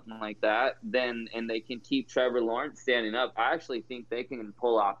or something like that, and they can keep Trevor Lawrence standing up, I actually think they can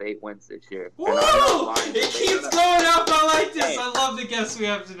pull off 8 wins this year. Woo! It keeps going up. I like this. I love the guests we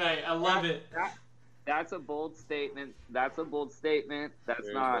have tonight. I love it. That's a bold statement. That's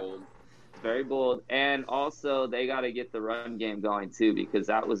Very not bold. very bold. And also, they got to get the run game going, too, because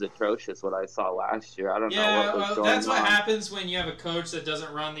that was atrocious what I saw last year. I don't know what was going on. That's what happens when you have a coach that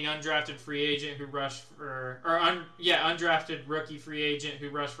doesn't run the undrafted free agent who rushed undrafted rookie free agent who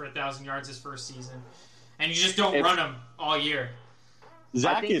rushed for 1,000 yards his first season. And you just don't run him all year.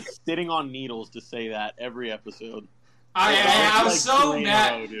 Zach is sitting on needles to say that every episode. I was so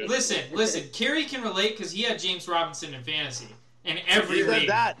mad. Dude. Listen. Kerry can relate because he had James Robinson in fantasy. In every He said league.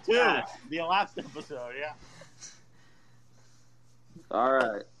 that, too. The last episode, yeah. All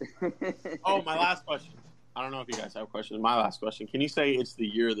right. Oh, my last question. I don't know if you guys have questions. My last question. Can you say it's the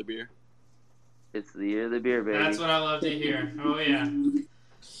year of the beer? It's the year of the beer, baby. That's what I love to hear. Oh, yeah.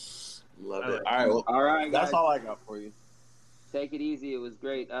 Love it. All right, well, all right, guys. that's all I got for you. Take it easy. It was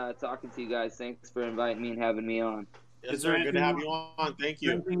great talking to you guys. Thanks for inviting me and having me on. Yes, Is there sir. Good to have anything- you on. Thank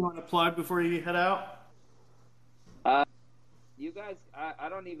you. Anything you want to plug before you head out? You guys, I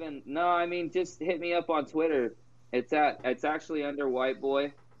don't even know. I mean, just hit me up on Twitter. It's actually under White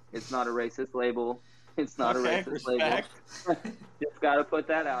Boy. It's not a racist label. It's not a racist label. Just got to put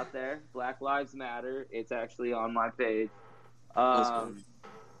that out there. Black Lives Matter. It's actually on my page.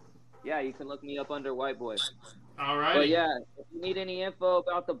 Yeah, you can look me up under White Boy. All right. But yeah, if you need any info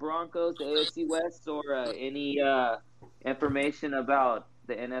about the Broncos, the AFC West, or any information about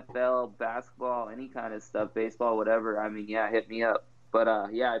the NFL, basketball, any kind of stuff, baseball, whatever, I mean, yeah, hit me up.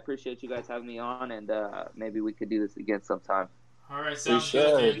 But yeah, I appreciate you guys having me on, and maybe we could do this again sometime. All right, sounds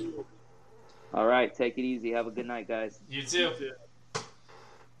good, man. All right, take it easy. Have a good night, guys. You too.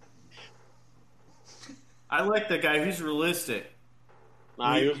 I like that guy. He's realistic.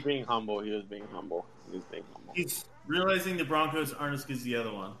 Nah, he was being humble. He's realizing the Broncos aren't as good as the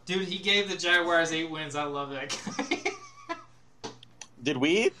other one. Dude, he gave the Jaguars 8 wins. I love that guy. Did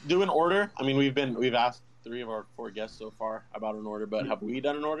we do an order? I mean, we've asked 3 of our 4 guests so far about an order, but have we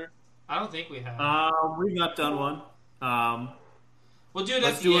done an order? I don't think we have. We've not done one. We'll do it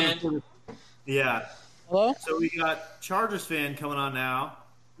at the end. Yeah. Hello? So we got Chargers fan coming on now.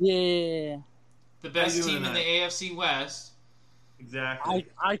 Yeah. The best How you team doing in the AFC West. Exactly.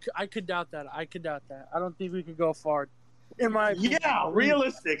 I could doubt that. I don't think we could go far. In my opinion. Yeah,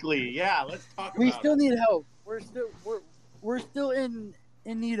 realistically. Yeah, let's talk We about still it. need help. We're still in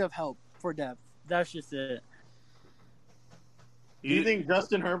need of help for depth. That's just it. Do you think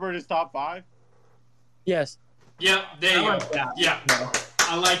Justin Herbert is top 5? Yes. Yep, there you go. Yeah.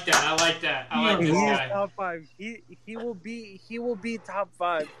 I like that. I like this He's guy. top 5. He will be top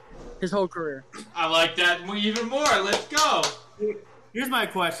 5 his whole career. I like that even more. Let's go. Here's my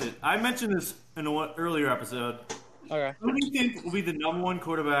question. I mentioned this in an earlier episode. Okay. Who do you think will be the number 1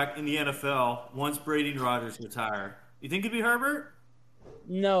 quarterback in the NFL once Brady and Rodgers retire? You think it'd be Herbert?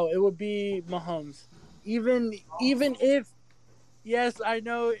 No, it would be Mahomes. Even if, yes, I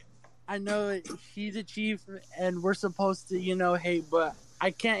know he's a Chief and we're supposed to, hate, but I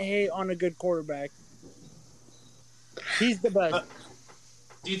can't hate on a good quarterback. He's the best.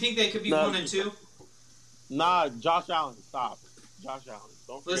 Do you think they could be 1 and 2? Nah, Josh Allen, stop. Josh Allen.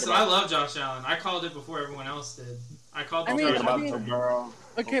 Don't forget Listen, I love Josh Allen. I called it before everyone else did. I called I the mean, Josh Allen. Burrow.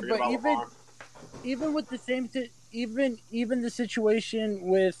 Okay, but even with the same even the situation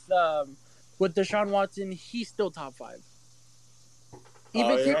with Deshaun Watson, he's still top 5.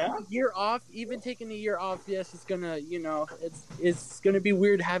 Even taking a year off, yes, it's gonna it's gonna be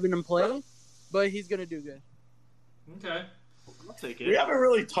weird having him play, but he's gonna do good. Okay. I'll take it. We haven't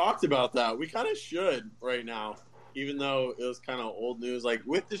really talked about that. We kind of should right now, even though it was kind of old news. Like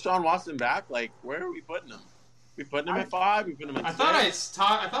with Deshaun Watson back, like where are we putting him? We putting him at 5. We putting him at 6.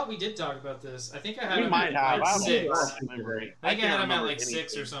 I thought we did talk about this. I think I had We him might at have. like I have 6. a memory. I think I can't had him at remember like 6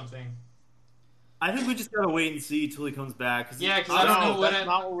 anything. or something. I think we just gotta wait and see till he comes back. Yeah, because I don't know what. That's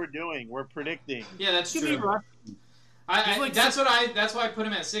not what we're doing. We're predicting. Yeah, that's Give me true. Russ. That's why I put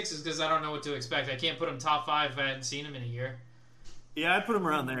him at 6 is because I don't know what to expect. I can't put him top 5 if I hadn't seen him in a year. Yeah, I'd put him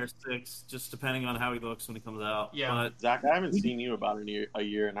around there 6, just depending on how he looks when he comes out. Yeah. But Zach, I haven't seen you about a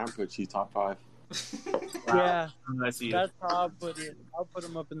year, and I'm put you top 5. Yeah, I see it. that's how I'll put it. I'll put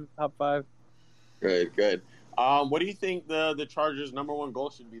him up in the top 5. Good. What do you think the Chargers' number 1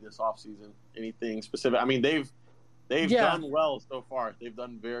 goal should be this offseason? Anything specific? I mean, they've done well so far. They've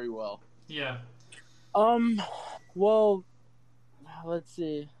done very well. Yeah. Well, let's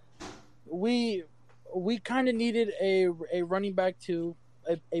see. We kind of needed a running back too,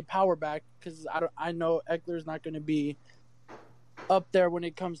 a power back, because I know Eckler's not going to be up there when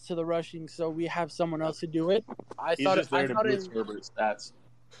it comes to the rushing, so we have someone else to do it. He's just there to blitz Herbert's stats.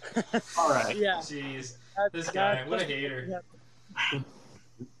 All right. Yeah. Jeez. This guy, what a hater.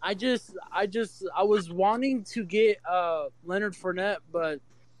 I was wanting to get Leonard Fournette, but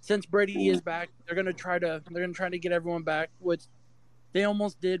since Brady is back, they're gonna try to get everyone back, which they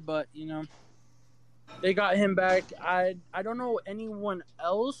almost did, but they got him back. I don't know anyone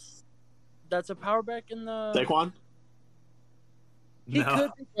else that's a power back in the Saquon? He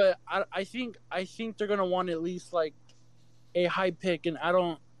could, but I think they're gonna want at least like a high pick, and I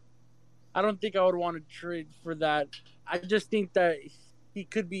don't think I would want to trade for that. I just think that he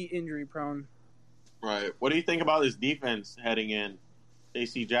could be injury prone. Right. What do you think about this defense heading in?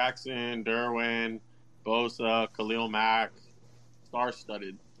 J.C. Jackson, Derwin, Bosa, Khalil Mack,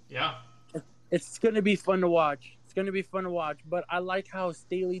 star-studded. Yeah. It's going to be fun to watch. But I like how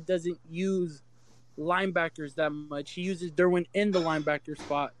Staley doesn't use linebackers that much. He uses Derwin in the linebacker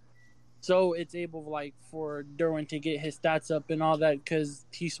spot. So it's able for Derwin to get his stats up and all that because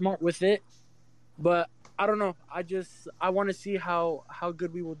he's smart with it. But I don't know. I want to see how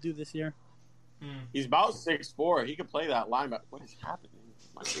good we will do this year. He's about 6'4". He can play that linebacker. What is happening?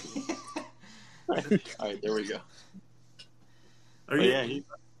 All right, there we go. Are you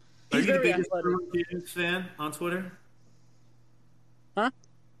the biggest athletic. Derwin James fan on Twitter? Huh?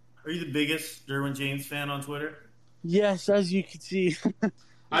 Are you the biggest Derwin James fan on Twitter? Yes, as you can see.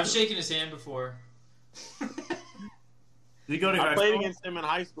 I've shaken his hand before. Did you go to I high played school? against him in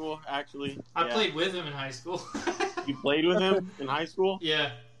high school, actually. I played with him in high school. You played with him in high school?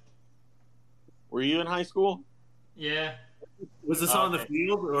 Yeah. Were you in high school? Yeah. Was this on the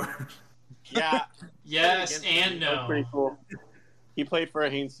field or? Yeah. Yes and That was no. pretty cool. He played for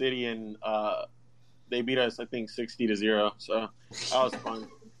Haines City, and they beat us, I think, 60-0. So that was fun.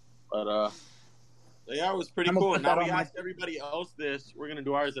 But yeah, it was pretty cool. Now we asked everybody else this. We're gonna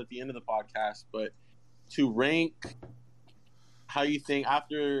do ours at the end of the podcast, but to rank how you think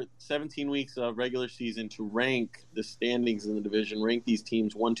after 17 weeks of regular season to rank the standings in the division, rank these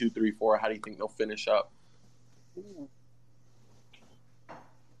teams 1, 2, 3, 4. How do you think they'll finish up?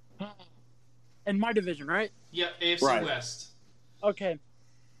 In my division, right? Yeah, AFC Right. West. Okay.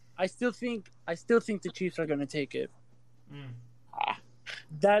 I still think the Chiefs are going to take it.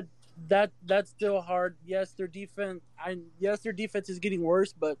 That's still hard. Yes, their defense is getting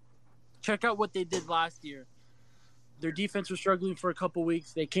worse, but check out what they did last year. Their defense was struggling for a couple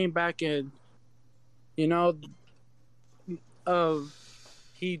weeks. They came back and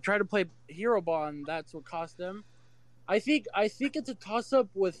he tried to play hero ball, and that's what cost them. I think it's a toss-up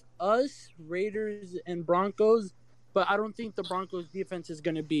with us, Raiders, and Broncos, but I don't think the Broncos' defense is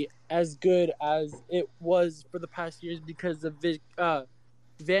going to be as good as it was for the past years because of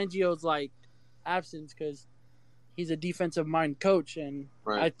Fangio's absence, because he's a defensive mind coach, and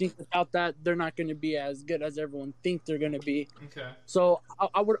I think without that, they're not going to be as good as everyone thinks they're going to be. Okay. So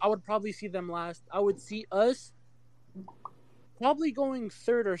I would probably see them last. I would see us probably going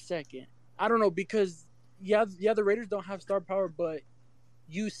third or second. I don't know, because the Raiders don't have star power, but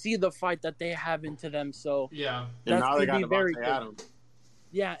you see the fight that they have into them. So yeah, and now they got be very Devontae Adams.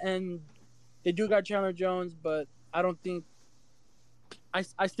 Yeah, and they do got Chandler Jones, but I don't think.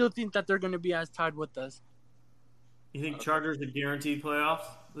 I still think that they're going to be as tied with us. You think Chargers are guaranteed playoffs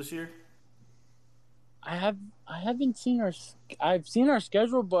this year? I haven't seen I've seen our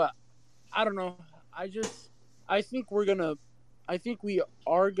schedule, but I don't know. I think we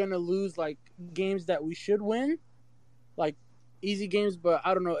are gonna lose games that we should win, easy games. But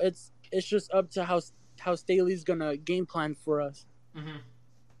I don't know. It's just up to how Staley's gonna game plan for us. Mm-hmm.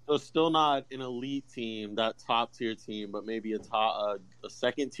 So still not an elite team, that top tier team, but maybe a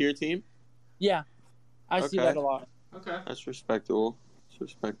second tier team. Yeah, I see that a lot. Okay, that's respectable. It's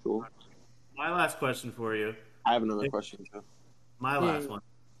respectable. My last question for you. I have another question too. My last one.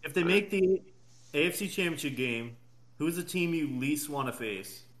 If they make the AFC Championship game, who's the team you least want to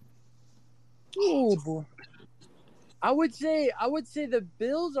face? Oh boy. I would say the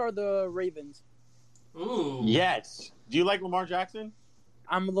Bills or the Ravens. Ooh. Yes. Do you like Lamar Jackson?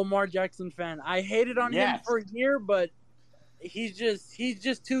 I'm a Lamar Jackson fan. I hated on him for a year, but he's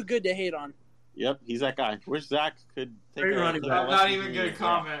just too good to hate on. Yep, he's that guy. Wish Zach could take a I'm not even going to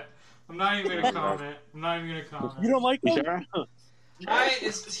comment. I'm not even going to comment. You don't like him?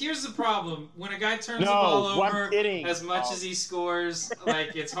 Here's the problem. When a guy turns the ball over as much as he scores,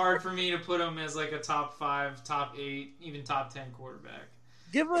 it's hard for me to put him as a top 5, top 8, even top 10 quarterback.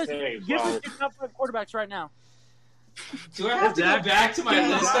 Give us your top 5 quarterbacks right now. Do I have to go back to my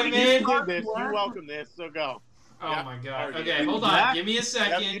list I made? You welcome this, so go. Oh my god. Okay, hold on. Give me a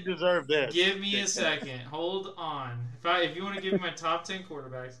second. You deserve this. Give me a second. Hold on. If you want to give me my top 10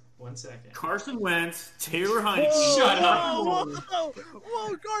 quarterbacks, 1 second. Carson Wentz, Taylor Heineke. Shut up. Whoa,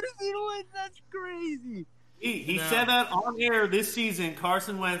 Carson Wentz, that's crazy. He said that on air this season.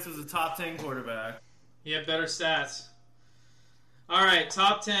 Carson Wentz was a top 10 quarterback. He had better stats. All right,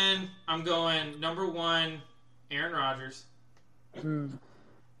 top 10. I'm going number 1, Aaron Rodgers.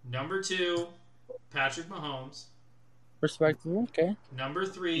 Number 2, Patrick Mahomes. Respectable, okay. Number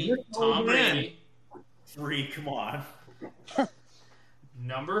 3, Tom Brady. 3, come on.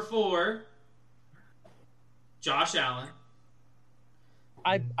 Number 4, Josh Allen.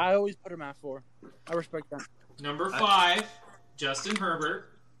 I always put him at 4. I respect that. Number 5, Justin Herbert.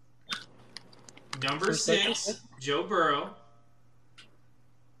 Number 6, Joe Burrow.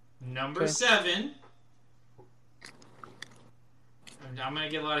 Number 7. I'm going to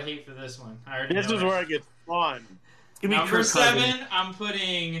get a lot of hate for this one. This is where it gets fun. Number 7, I'm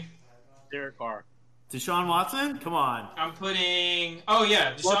putting Derek Carr. Deshaun Watson? Come on. I'm putting... Oh,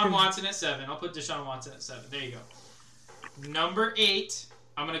 yeah. Deshaun Watson at 7. I'll put Deshaun Watson at 7. There you go. Number 8,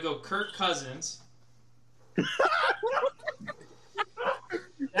 I'm going to go Kirk Cousins. There's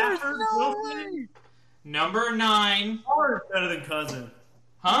no way! Number 9... Carr is better than Cousins.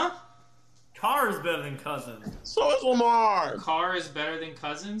 Huh? Carr is better than Cousins. So is Lamar. Carr is better than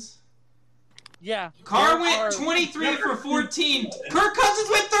Cousins? Yeah. Carr went 23 for 14. Kirk Cousins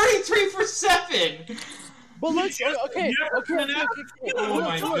went 33 for 7. But look, okay. Oh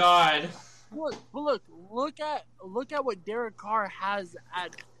my god. Look at what Derek Carr has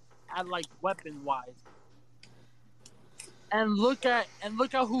at weapon wise. And look at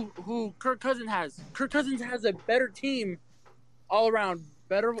who Kirk Cousins has. Kirk Cousins has a better team all around,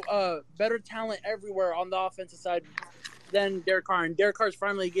 better talent everywhere on the offensive side than Derek Carr, and Derek Carr's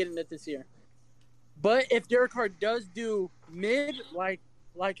finally getting it this year. But if Derek Carr does do mid like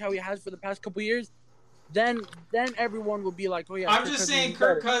how he has for the past couple years, then everyone will be like, oh yeah. I'm just saying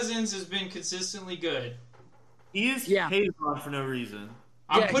Kirk Cousins has been consistently good. He is hated on for no reason.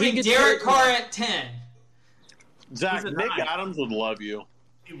 I'm putting Derek Carr at 10. Zach, Nick Adams would love you.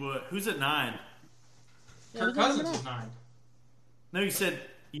 He would. Who's at 9? Kirk Cousins was 9. No, you said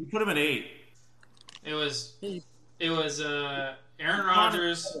you put him at 8. It was Aaron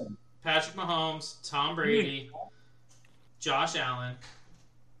Rodgers, Patrick Mahomes, Tom Brady, Josh Allen,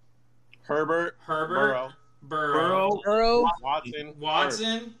 Herbert, Burrow,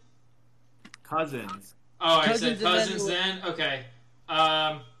 Watson, Cousins. Oh, I said Cousins then? Okay. Then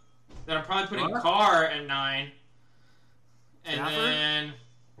I'm probably putting Carr at 9. And then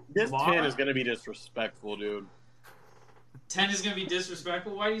This Lamar? 10 is going to be disrespectful, dude. 10 is going to be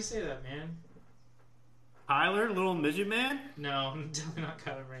disrespectful? Why do you say that, man? Tyler, little midget man? No, I'm definitely not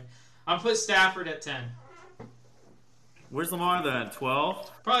Kyler Murray. I'll put Stafford at 10. Where's Lamar then?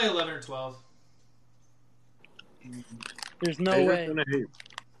 12? Probably 11 or 12. There's no Haters way. gonna hate.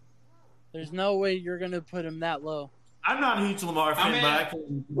 There's no way you're gonna put him that low. I'm not a huge Lamar fan, but I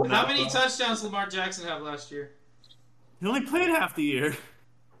can... How many touchdowns Lamar Jackson have last year? He only played half the year.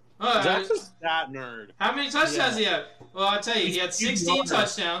 That's a stat nerd. How many touchdowns he had? Well, I'll tell you, he had 16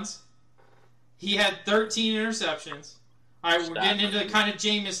 touchdowns. He had 13 interceptions. All right, we're getting into kind of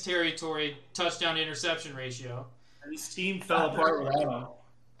Jameis territory, touchdown-interception ratio. And his team fell apart without him.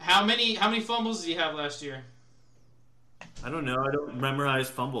 How many fumbles did he have last year? I don't know. I don't memorize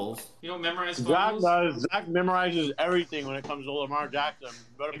fumbles. You don't memorize Zach fumbles? does. Zach memorizes everything when it comes to Lamar Jackson.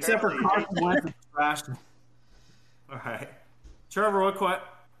 But Except for apparently- Carson Wentz and trash. All right. Trevor, what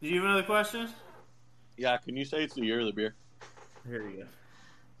did you have another question? Yeah, can you say it's the year of the beer? Here you go.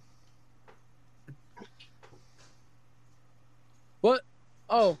 What?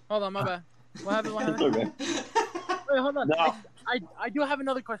 Oh, hold on, my bad. What happened? What happened? Okay. Wait, hold on. No. I do have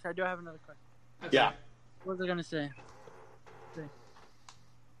another question. Okay. Yeah. What was I gonna say?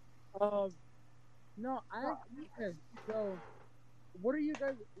 No, okay. So, what are your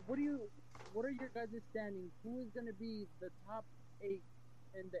guys' standings? Who is gonna be the top 8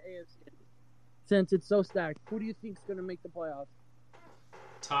 in the AFC? Since it's so stacked, who do you think is gonna make the playoffs?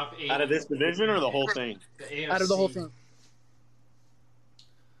 Top 8. Out of this division or the whole thing? The AFC. Out of the whole thing.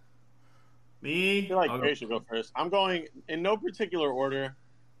 Me? I feel like I'll Gray should go first. I'm going in no particular order.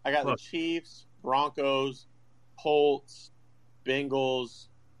 I got the Look. Chiefs, Broncos, Colts, Bengals,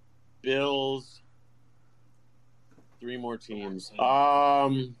 Bills. 3 more teams.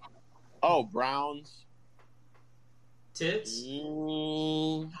 Browns. Tits?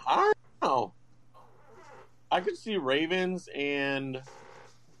 I don't know. I could see Ravens and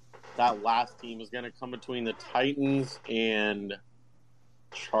that last team is going to come between the Titans and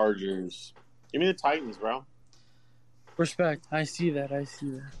Chargers. Give me the Titans, bro. Respect. I see that.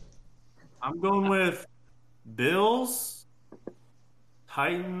 I'm going with Bills,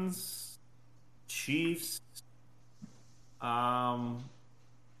 Titans, Chiefs.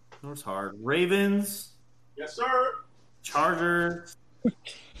 What's hard? Ravens, Yes, sir. Chargers.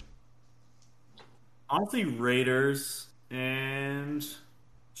 Honestly, Raiders. And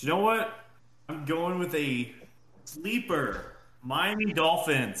you know what? I'm going with a sleeper. Miami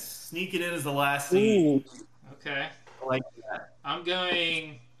Dolphins. Sneak it in as the last seed. Okay. I like that. I'm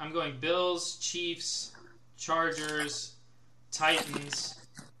going Bills, Chiefs, Chargers, Titans.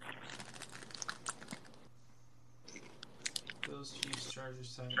 Bills, Chiefs,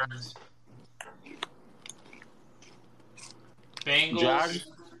 Chargers, Titans. Bengals. Jags?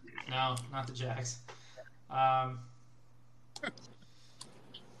 No, not the Jags.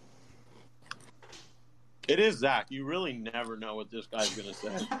 It is Zach. You really never know what this guy's going to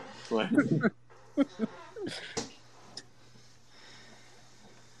say.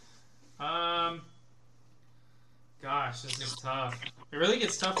 Gosh, this is tough. It really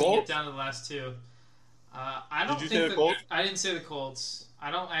gets tough to Colts? get down to the last 2. I don't Did you think say the Colts? I didn't say the Colts.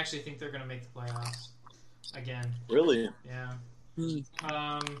 I don't actually think they're going to make the playoffs again. Really? Yeah.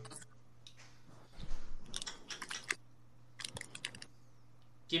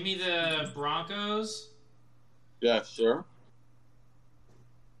 Give me the Broncos Yeah, sure.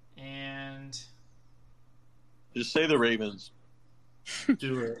 and Just say the Ravens.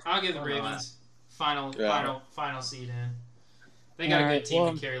 Do it. I'll give the Ravens final seed in. They got a Alright, good team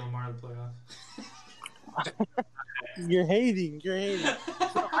well- to carry Lamar to the playoffs. You're hating. So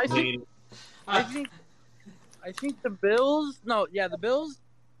I think the Bills. No, yeah, the Bills.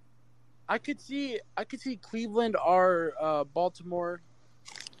 I could see Cleveland or Baltimore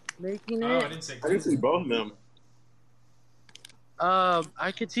making Oh, I it. didn't say I can see both of them.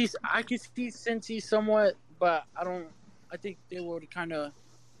 I could see Cincy somewhat, but I don't. I think they would kind of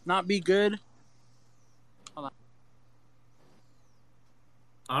not be good.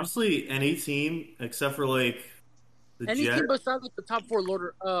 Honestly, any team except for like the Any Jets, team besides like the top 4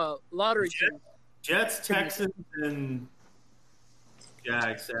 lottery team. Jets, Texans, and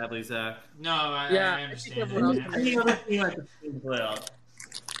Jags. Sadly, Zach. No, I I understand. think everyone that. else- Any other team I could see in the playoffs.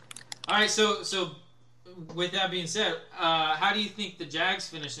 All right, so with that being said, how do you think the Jags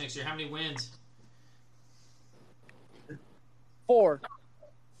finish next year? How many wins? 4.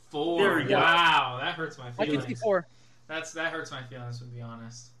 4. There we go. Wow, that hurts my I feelings. can see 4. That hurts my feelings, to be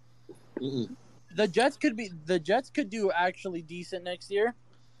honest. The Jets could do actually decent next year.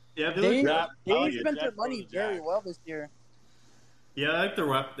 Yeah, They Yeah, spent their Jets money over the very Jags. well this year. Yeah, I like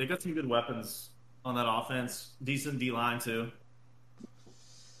their they got some good weapons on that offense. Decent D line too.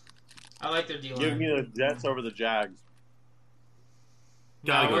 I like their D Give me line. the Jets over the Jags.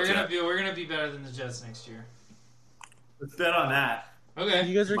 Gotta go we're Jets. gonna be better than the Jets next year. Let's bet on that. Okay.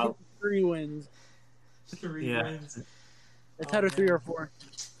 You guys are getting 3 wins. 3 wins. It's out of 3 or 4.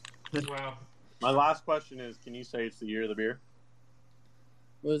 Wow. My last question is, can you say it's the year of the beer?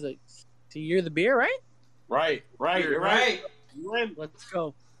 What was it? The year of the beer, right? Right. You're right. You win. Let's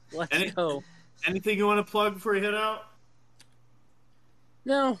go. Let's go. Anything you want to plug before you head out?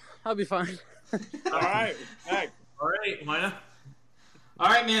 No, I'll be fine. All right. Hey. All right, Mina. All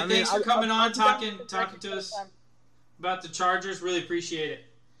right, man. I mean, Thanks for coming on, talking to us next time. about the Chargers. Really appreciate it.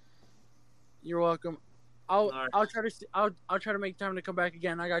 You're welcome. I'll try to make time to come back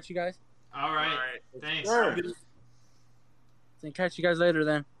again. I got you guys. All right. Thanks. Sure. Then catch you guys later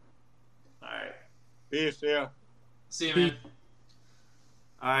then. All right. Peace. Yeah. See you, man.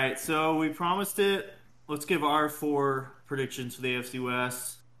 All right, so we promised it. Let's give our 4 predictions for the AFC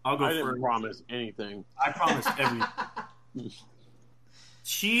West. I'll go I first. didn't promise anything. I promised everything.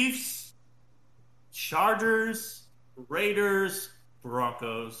 Chiefs, Chargers, Raiders,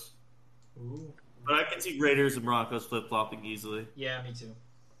 Broncos. Ooh. But I can see Raiders and Broncos flip-flopping easily. Yeah, me too.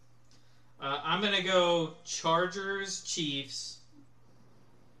 I'm going to go Chargers, Chiefs.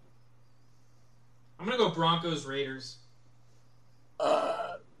 I'm going to go Broncos, Raiders.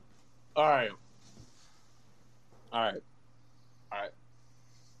 All right.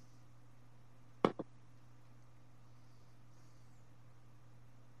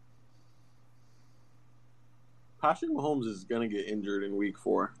 Patrick Mahomes is going to get injured in week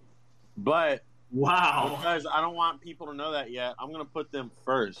 4. But Wow. because I don't want people to know that yet, I'm going to put them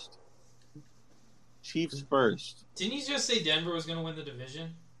first. Chiefs first. Didn't you just say Denver was going to win the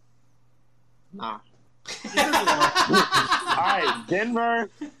division? Nah. All right, Denver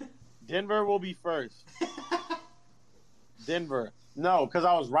will be first. Denver. No, because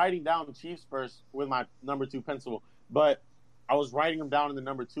I was writing down the Chiefs first with my number 2 pencil, but I was writing them down in the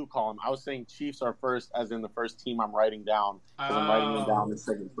number 2 column. I was saying Chiefs are first, as in the first team I'm writing down, because I'm writing them down in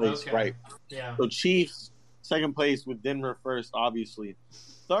second place, okay. right? Yeah. So Chiefs, second place with Denver first, obviously.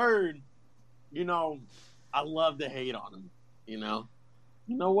 Third, I love to hate on them, You know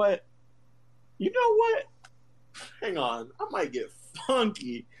what? Hang on. I might get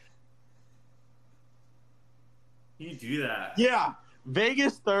funky. You do that. Yeah.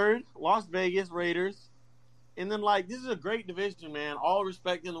 Vegas third. Las Vegas Raiders. And then, this is a great division, man. All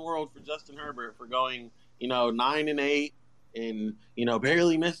respect in the world for Justin Herbert for going, 9-8 and,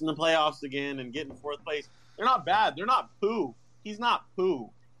 barely missing the playoffs again and getting 4th place. They're not bad. They're not poo. He's not poo.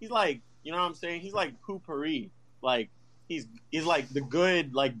 He's like, you know what I'm saying? He's like poo-pourri. He's like the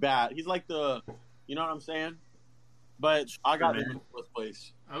good, bad. He's like the, you know what I'm saying? But I got him in 4th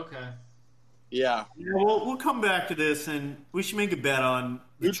place. Okay. Yeah. We'll come back to this, and we should make a bet on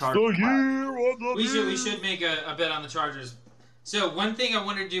the Chargers. We should make a bet on the Chargers. So one thing I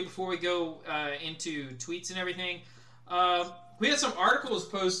wanted to do before we go into tweets and everything, we had some articles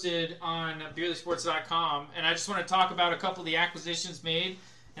posted on beerlysports.com, and I just want to talk about a couple of the acquisitions made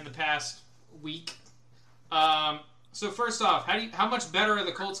in the past week. So first off, how much better are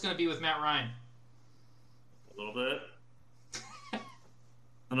the Colts going to be with Matt Ryan? A little bit.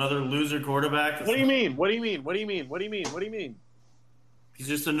 Another loser quarterback. What do you mean? He's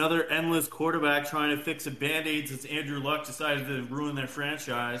just another endless quarterback trying to fix a Band-Aid since Andrew Luck decided to ruin their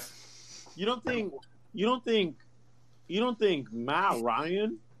franchise. You don't think Matt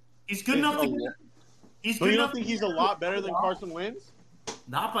Ryan? He's good enough. You don't think he's a lot better than Carson Wentz?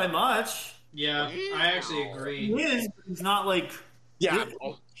 Not by much. Yeah, I actually agree. He is, but he's not like. Yeah.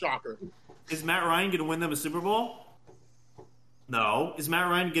 Shocker. Is Matt Ryan going to win them a Super Bowl? No. Is Matt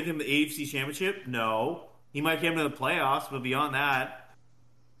Ryan going to get him the AFC Championship? No. He might get him to the playoffs, but beyond that,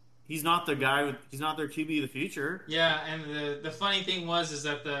 he's not their guy. He's not their QB of the future. Yeah, and the funny thing is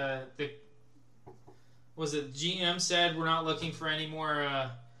that the GM said we're not looking for any more.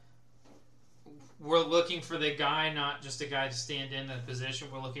 We're looking for the guy, not just a guy to stand in the position.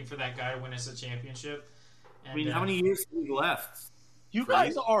 We're looking for that guy to win us a championship. And, how many years have we left? You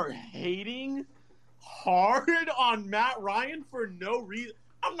guys are hating hard on Matt Ryan for no reason.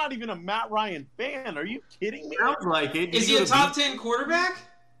 I'm not even a Matt Ryan fan. Are you kidding me? Sounds like it. Is he a top 10 quarterback?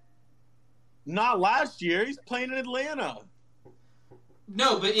 Not last year. He's playing in Atlanta.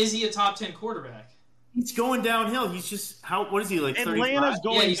 No, but is he a top 10 quarterback? He's going downhill. He's just what is he like? Atlanta's 35?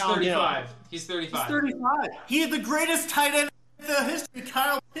 going he's downhill. 35. He's 35. He's 35. He had the greatest tight end in the history,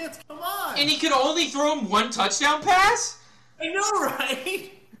 Kyle Pitts. Come on. And he could only throw him one touchdown pass? I know, right?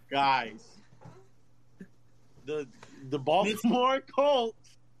 Guys, the Baltimore Colts.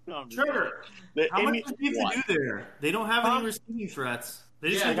 Trevor, how much do you have to do there? They don't have any receiving threats.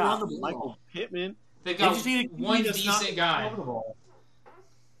 They just need to run the ball. Michael Pittman. They got one decent guy.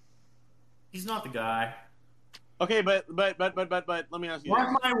 He's not the guy. Okay, but let me ask you.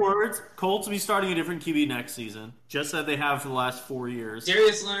 Mark my words, Colts will be starting a different QB next season, just as they have for the last 4 years.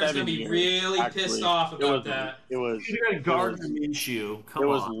 Darius Leonard's going to be really pissed off about that. It was Gardner Minshew. Come on.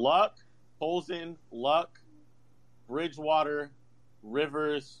 It was Luck, Polson, Bridgewater,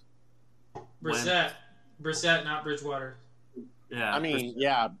 Rivers, Brissett, not Bridgewater. Yeah, I mean,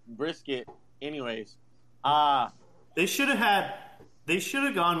 Brisket. Anyways, they should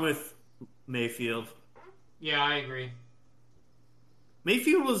have gone with Mayfield. Yeah, I agree.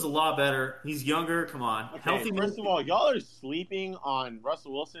 Mayfield was a lot better. He's younger. Come on. Okay, Healthy. First of all, y'all are sleeping on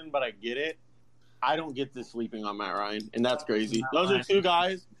Russell Wilson, but I get it. I don't get this sleeping on Matt Ryan, and that's crazy. Those are two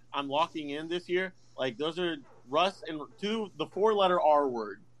guys I'm locking in this year. Like, those are Russ and the 4-letter R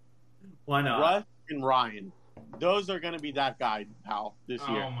word. Why not? Russ and Ryan. Those are going to be that guy, pal, this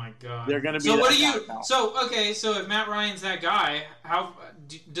year. Oh, my God. They're going to be so that what do guy, you pal. So if Matt Ryan's that guy, how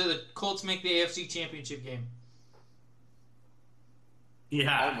do the Colts make the AFC Championship game?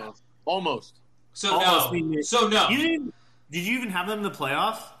 Yeah. Almost. So no. Did you even have them in the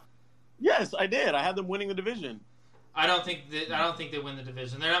playoffs? Yes, I did. I had them winning the division. I don't think they win the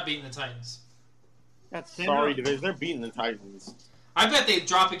division. They're not beating the Titans. That's sorry division. They're beating the Titans. I bet they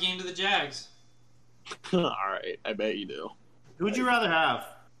drop a game to the Jags. All right, I bet you do. Who would you rather have?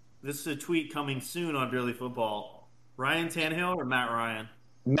 This is a tweet coming soon on Daily Football. Ryan Tannehill or Matt Ryan?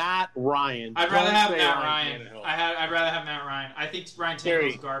 Matt Ryan. I'd rather have Matt Ryan. I'd rather have Matt Ryan. I think Ryan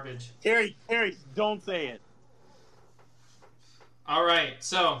Tannehill's garbage. Terry, don't say it. All right,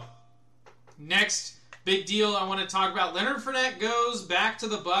 so next big deal I want to talk about. Leonard Fournette goes back to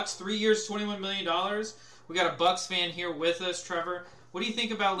the Bucs. 3 years, $21 million. We got a Bucs fan here with us, Trevor. What do you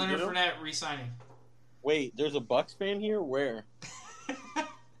think about Leonard Fournette re-signing? Wait, there's a Bucs fan here? Where?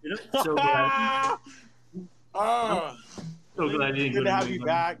 So glad. So glad you Good to have you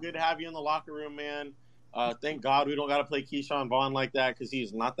back. Good to have you in the locker room, man. Thank God we don't got to play Keyshawn Vaughn like that because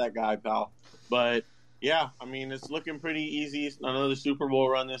he's not that guy, pal. But, yeah, I mean, it's looking pretty easy. It's another Super Bowl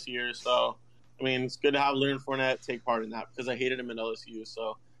run this year. So, I mean, it's good to have Leonard Fournette take part in that because I hated him in LSU.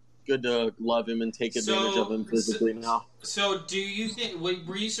 So, good to love him and take advantage of him physically now. So, do you think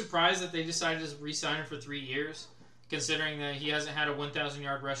were you surprised that they decided to re-sign him for 3 years, considering that he hasn't had a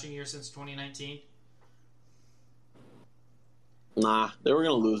 1,000-yard rushing year since 2019? Nah, they were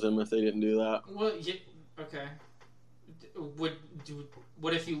gonna lose him if they didn't do that. Well, yeah, okay.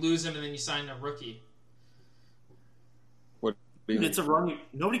 What if you lose him and then you sign a rookie? It's a running.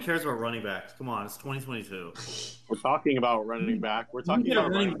 Nobody cares about running backs. Come on, it's 2022. We're talking about running back. We're talking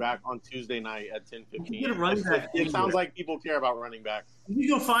about running back on Tuesday night at 10:15. Get a running back. It sounds like people care about running back. You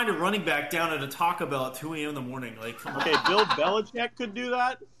go find a running back down at a Taco Bell at 2 a.m. in the morning. Like, come on. Okay, Bill Belichick could do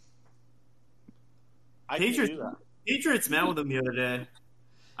that. I can do that. Patriots met with him the other day.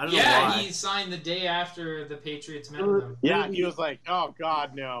 I don't know Yeah, why. he signed the day after the Patriots met with him. Yeah, he was like, "Oh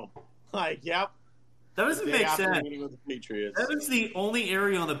God, no!" Like, yep. That doesn't make sense. With the Patriots. That is the only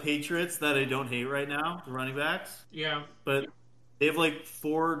area on the Patriots that I don't hate right now, the running backs. Yeah. But they have like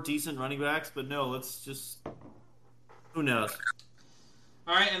 4 decent running backs, but no, let's just... Who knows?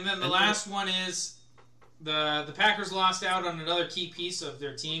 All right, and then the last one is the Packers lost out on another key piece of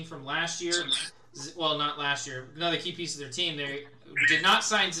their team from last year. Well, not last year. Another key piece of their team. They did not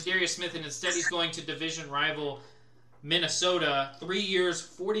sign Zadarius Smith, and instead he's going to division rival Minnesota. 3 years,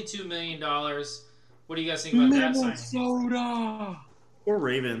 $42 million. What do you guys think about that signing? Minnesota! Or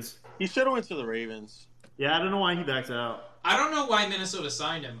Ravens. He should have went to the Ravens. Yeah, I don't know why he backed out. I don't know why Minnesota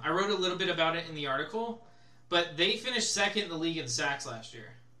signed him. I wrote a little bit about it in the article, but they finished second in the league in sacks last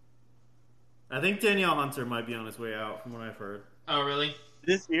year. I think Danielle Hunter might be on his way out, from what I've heard. Oh, really?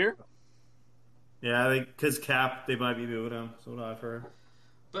 This year? Yeah, I think because Cap, they might be moving him. That's what I've heard.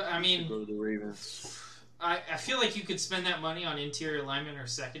 But, I mean... Go to the Ravens. I feel like you could spend that money on interior linemen or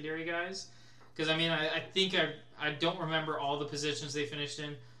secondary guys. Because, I mean, I think I don't remember all the positions they finished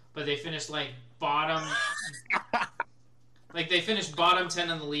in, but they finished, like, bottom... like, they finished bottom 10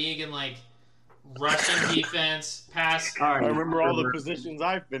 in the league in, like, rushing defense, pass... I remember all the positions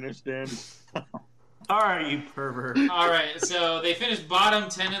I finished in. All right, you pervert. All right, so they finished bottom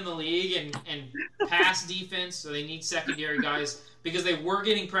 10 in the league and pass defense, so they need secondary guys because they were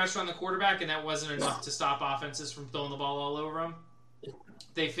getting pressure on the quarterback, and that wasn't enough to stop offenses from throwing the ball all over them.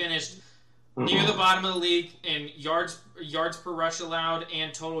 They finished near the bottom of the league in yards per rush allowed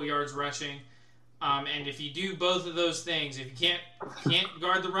and total yards rushing. And if you do both of those things, if you can't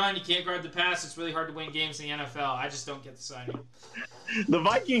guard the run, you can't guard the pass, it's really hard to win games in the NFL. I just don't get the signing. The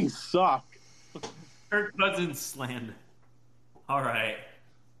Vikings suck. Kirk Cousins slammed. All right.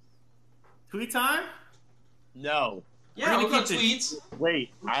 Tweet time? No. Yeah, we'll go keep tweets.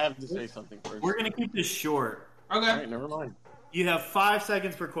 Wait, I have to say something first. We're going to keep this short. Okay. All right, never mind. You have 5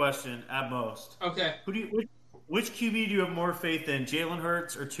 seconds per question at most. Okay. Which QB do you have more faith in, Jalen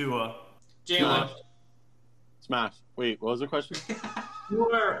Hurts or Tua? Jalen. Smash. Wait, what was the question? Tua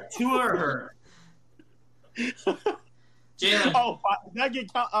or Hurts? Jalen. Oh, that get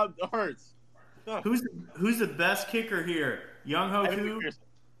Hurts. Who's the best kicker here? Young Hoku,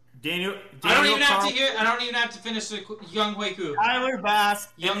 Daniel I don't even Carl, have to finish the Young Wei-Koo. Tyler Bass,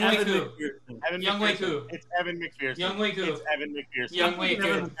 Young and Evan Wei-Koo. McPherson. Young Wei-Koo. It's Evan McPherson. Young Wei-Koo. It's Evan McPherson. Young Wei-Koo.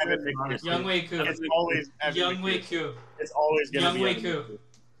 Evan McPherson. Young Wei-Koo. It's always Evan Young McPherson. Wei-Koo. It's always going to Young be Wei-Koo. Evan McPherson.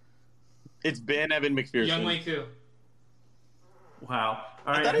 It's been Evan McPherson. Young Wei-Koo. Wow.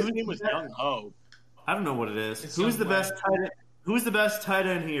 All I right. thought his name was Young Ho. I don't know what it is. It's Who's the somewhere. best tight end? Who's the best tight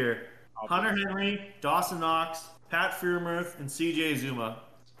end here? Hunter Henry, Dawson Knox, Pat Freiermuth, and CJ Zuma.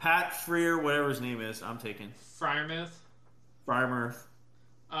 Pat Freer, whatever his name is, I'm taking. Freiermuth. Freiermuth.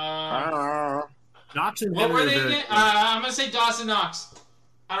 Knox and What Henry were are they very again? close. I'm going to say Dawson Knox.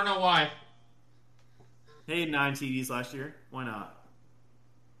 I don't know why. He had 9 TDs last year. Why not?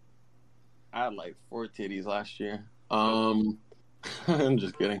 I had like 4 titties last year. I'm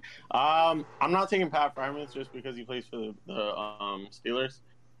just kidding. I'm not taking Pat Freiermuth just because he plays for the Steelers.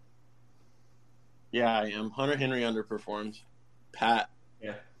 Yeah, I am. Hunter Henry underperformed. Pat.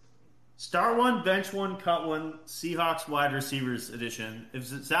 Yeah. Start one, bench one, cut one, Seahawks wide receivers edition. If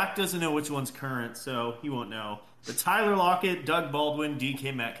Zach doesn't know which one's current, so he won't know. The Tyler Lockett, Doug Baldwin,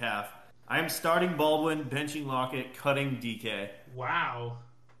 DK Metcalf. I am starting Baldwin, benching Lockett, cutting DK. Wow.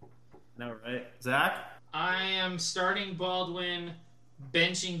 No, right? Zach? I am starting Baldwin,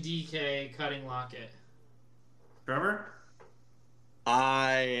 benching DK, cutting Lockett. Trevor?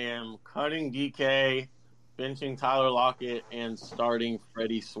 I am cutting DK, benching Tyler Lockett, and starting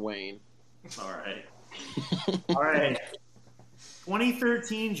Freddie Swain. All right. All right.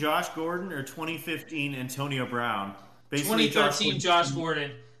 2013 Josh Gordon or 2015 Antonio Brown? Basically, 2013 Josh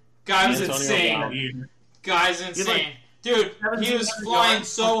Gordon. Guy was Antonio insane. Brown. Guy's insane. Dude, he was flying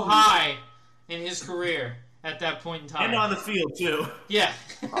so high in his career at that point in time. And on the field, too. Yeah.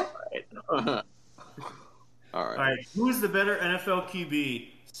 All right. All right. Who's the better NFL QB?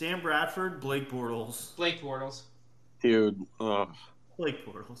 Sam Bradford, Blake Bortles. Blake Bortles. Dude. Blake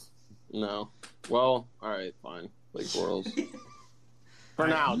Bortles. No. Well, all right, fine. Blake Bortles. For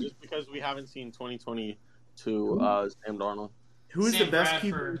now, just because we haven't seen 2022 Sam Darnold. Who's Sam the best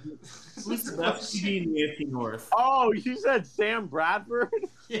Bradford. QB? Who's the best QB in the AFC North? Oh, you said Sam Bradford?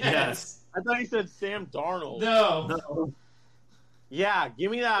 Yes. I thought you said Sam Darnold. No. Yeah,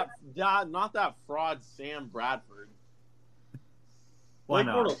 give me that not that fraud Sam Bradford. Why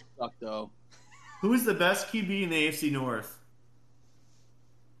Blake not? Bortles sucked, though. Who's the best QB in the AFC North?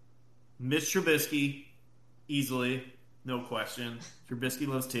 Mitch Trubisky, easily, no question. Trubisky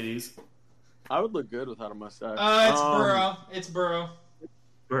loves titties. I would look good without a mustache. It's Burrow. It's Burrow.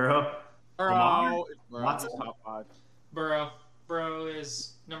 Burrow. Burrow. It's Burrow. Lots It's of- top 5. Burrow. Burrow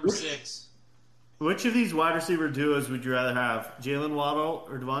is number 6. Which of these wide receiver duos would you rather have? Jalen Waddle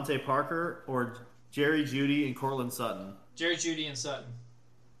or Devontae Parker or Jerry Jeudy and Cortland Sutton? Jerry Jeudy and Sutton.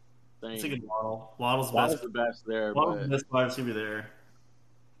 It's a good Waddle. Waddle's the Waddle's best. the best there, Waddle's but the best wide receiver there.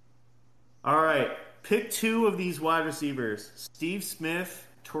 All right. Pick 2 of these wide receivers. Steve Smith,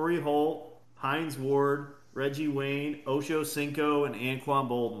 Torrey Holt, Hines Ward, Reggie Wayne, Ocho Cinco, and Anquan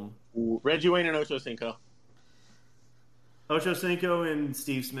Bolden. Reggie Wayne and Ocho Cinco. Ocho Cinco and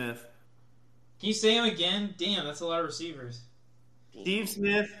Steve Smith. Can you say him again? Damn, that's a lot of receivers. Steve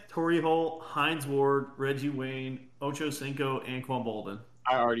Smith, Torrey Holt, Hines Ward, Reggie Wayne, Ocho Cinco, Anquan Bolden.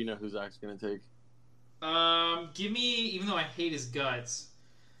 I already know who Zach's going to take. Give me, even though I hate his guts,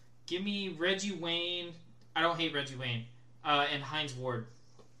 give me Reggie Wayne. I don't hate Reggie Wayne. And Hines Ward.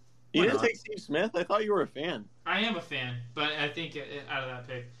 You Why didn't not? take Steve Smith? I thought you were a fan. I am a fan, but I think out of that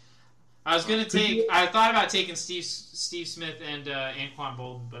pick, I was gonna take. I thought about taking Steve Smith and Anquan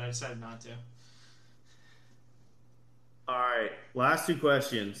Bolden, but I decided not to. All right. Last 2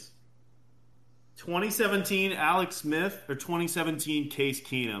 questions. 2017 Alex Smith or 2017 Case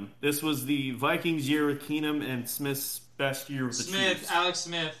Keenum? This was the Vikings year with Keenum and Smith's best year with the Smith, Chiefs. Alex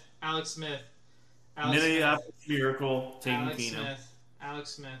Smith, Alex Smith, Minneapolis Miracle taking Alex Keenum. Smith, Alex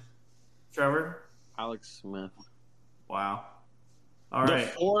Smith. Trevor? Alex Smith. Wow. All The right.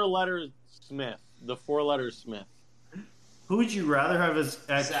 4 letters Smith. The 4 letters Smith. Who would you rather have as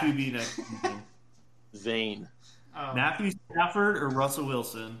at Zach. QB next season? Zane. Oh. Matthew Stafford or Russell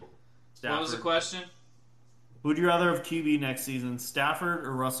Wilson? Stafford. What was the question? Who'd you rather have QB next season, Stafford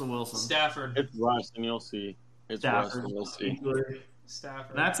or Russell Wilson? Stafford. It's Russ, and you'll see. It's Stafford. Russ, and you'll see.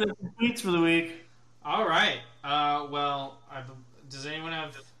 Stafford. That's it for tweets for the week. All right. Does anyone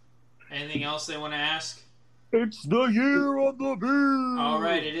have anything else they want to ask? It's the year of the beer. All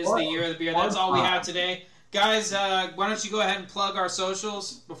right, it is the year of the beer. That's all we have today. Guys, why don't you go ahead and plug our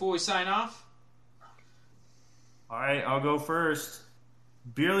socials before we sign off? All right, I'll go first.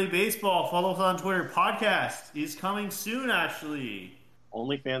 Beerly Baseball, follow us on Twitter. Podcast is coming soon, actually.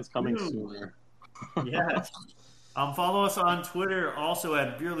 OnlyFans coming sooner. Yes. Follow us on Twitter also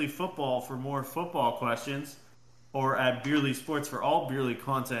at Beerly Football for more football questions, or at Beerly Sports for all Beerly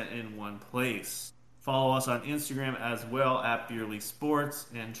content in one place. Follow us on Instagram as well at Beerly Sports,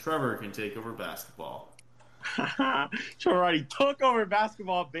 and Trevor can take over basketball. Trevor already took over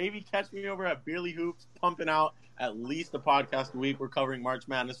basketball, baby. Catch me over at Beerly Hoops, pumping out at least a podcast a week. We're covering March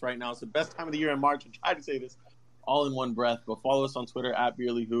Madness right now. It's the best time of the year in March. I tried to say this all in one breath, but follow us on Twitter at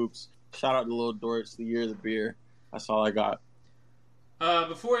Beerly Hoops. Shout out to Little Dortch, the year of the beer. That's all I got.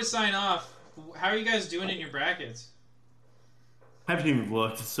 Before we sign off, how are you guys doing in your brackets? I haven't even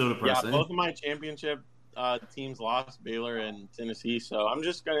looked. It's so depressing. Yeah, both of my championship teams lost, Baylor and Tennessee, so I'm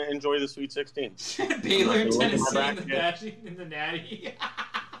just going to enjoy the Sweet 16. Baylor, Tennessee, in the Natty.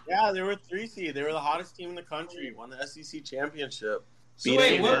 Yeah, they were 3 seed. They were the hottest team in the country. Won the SEC championship. So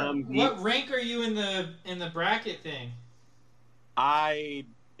wait, what rank are you in the bracket thing?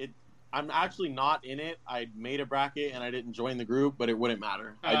 I'm actually not in it. I made a bracket and I didn't join the group, but it wouldn't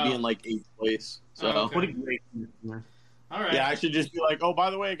matter. I'd be in like 8th place. So okay. What a great year. All right. Yeah, I should just be like, oh, by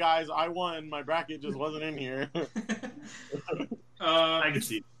the way, guys, I won. My bracket just wasn't in here. I can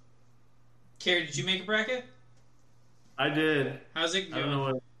see. Carrie, did you make a bracket? I did. How's it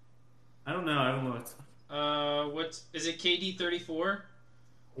going? I don't know. What is it? KD 34?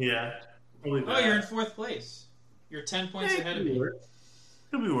 Yeah. You're in 4th place. You're 10 points ahead of me.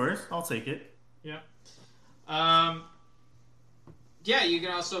 Could be worse. I'll take it. Yeah. Yeah, you can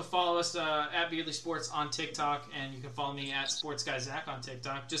also follow us at Beardly Sports on TikTok, and you can follow me at Sports Guy Zach on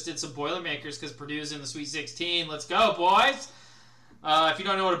TikTok. Just did some Boilermakers because Purdue's in the Sweet 16. Let's go, boys! If you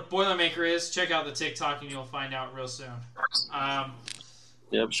don't know what a Boilermaker is, check out the TikTok and you'll find out real soon.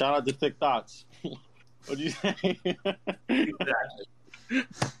 Yep, shout out to TikToks. What'd you say?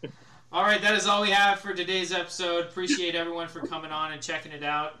 All right, that is all we have for today's episode. Appreciate everyone for coming on and checking it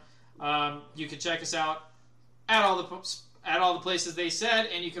out. You can check us out at all the places they said,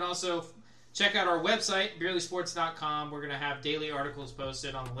 and you can also check out our website, beerlysports.com. We're going to have daily articles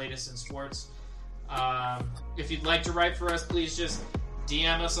posted on the latest in sports. If you'd like to write for us, please just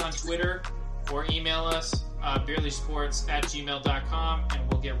DM us on Twitter or email us, beerlysports@gmail.com, and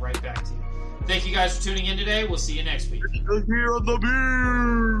we'll get right back to you. Thank you guys for tuning in today. We'll see you next week. The year of the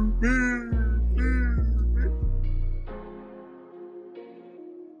beer.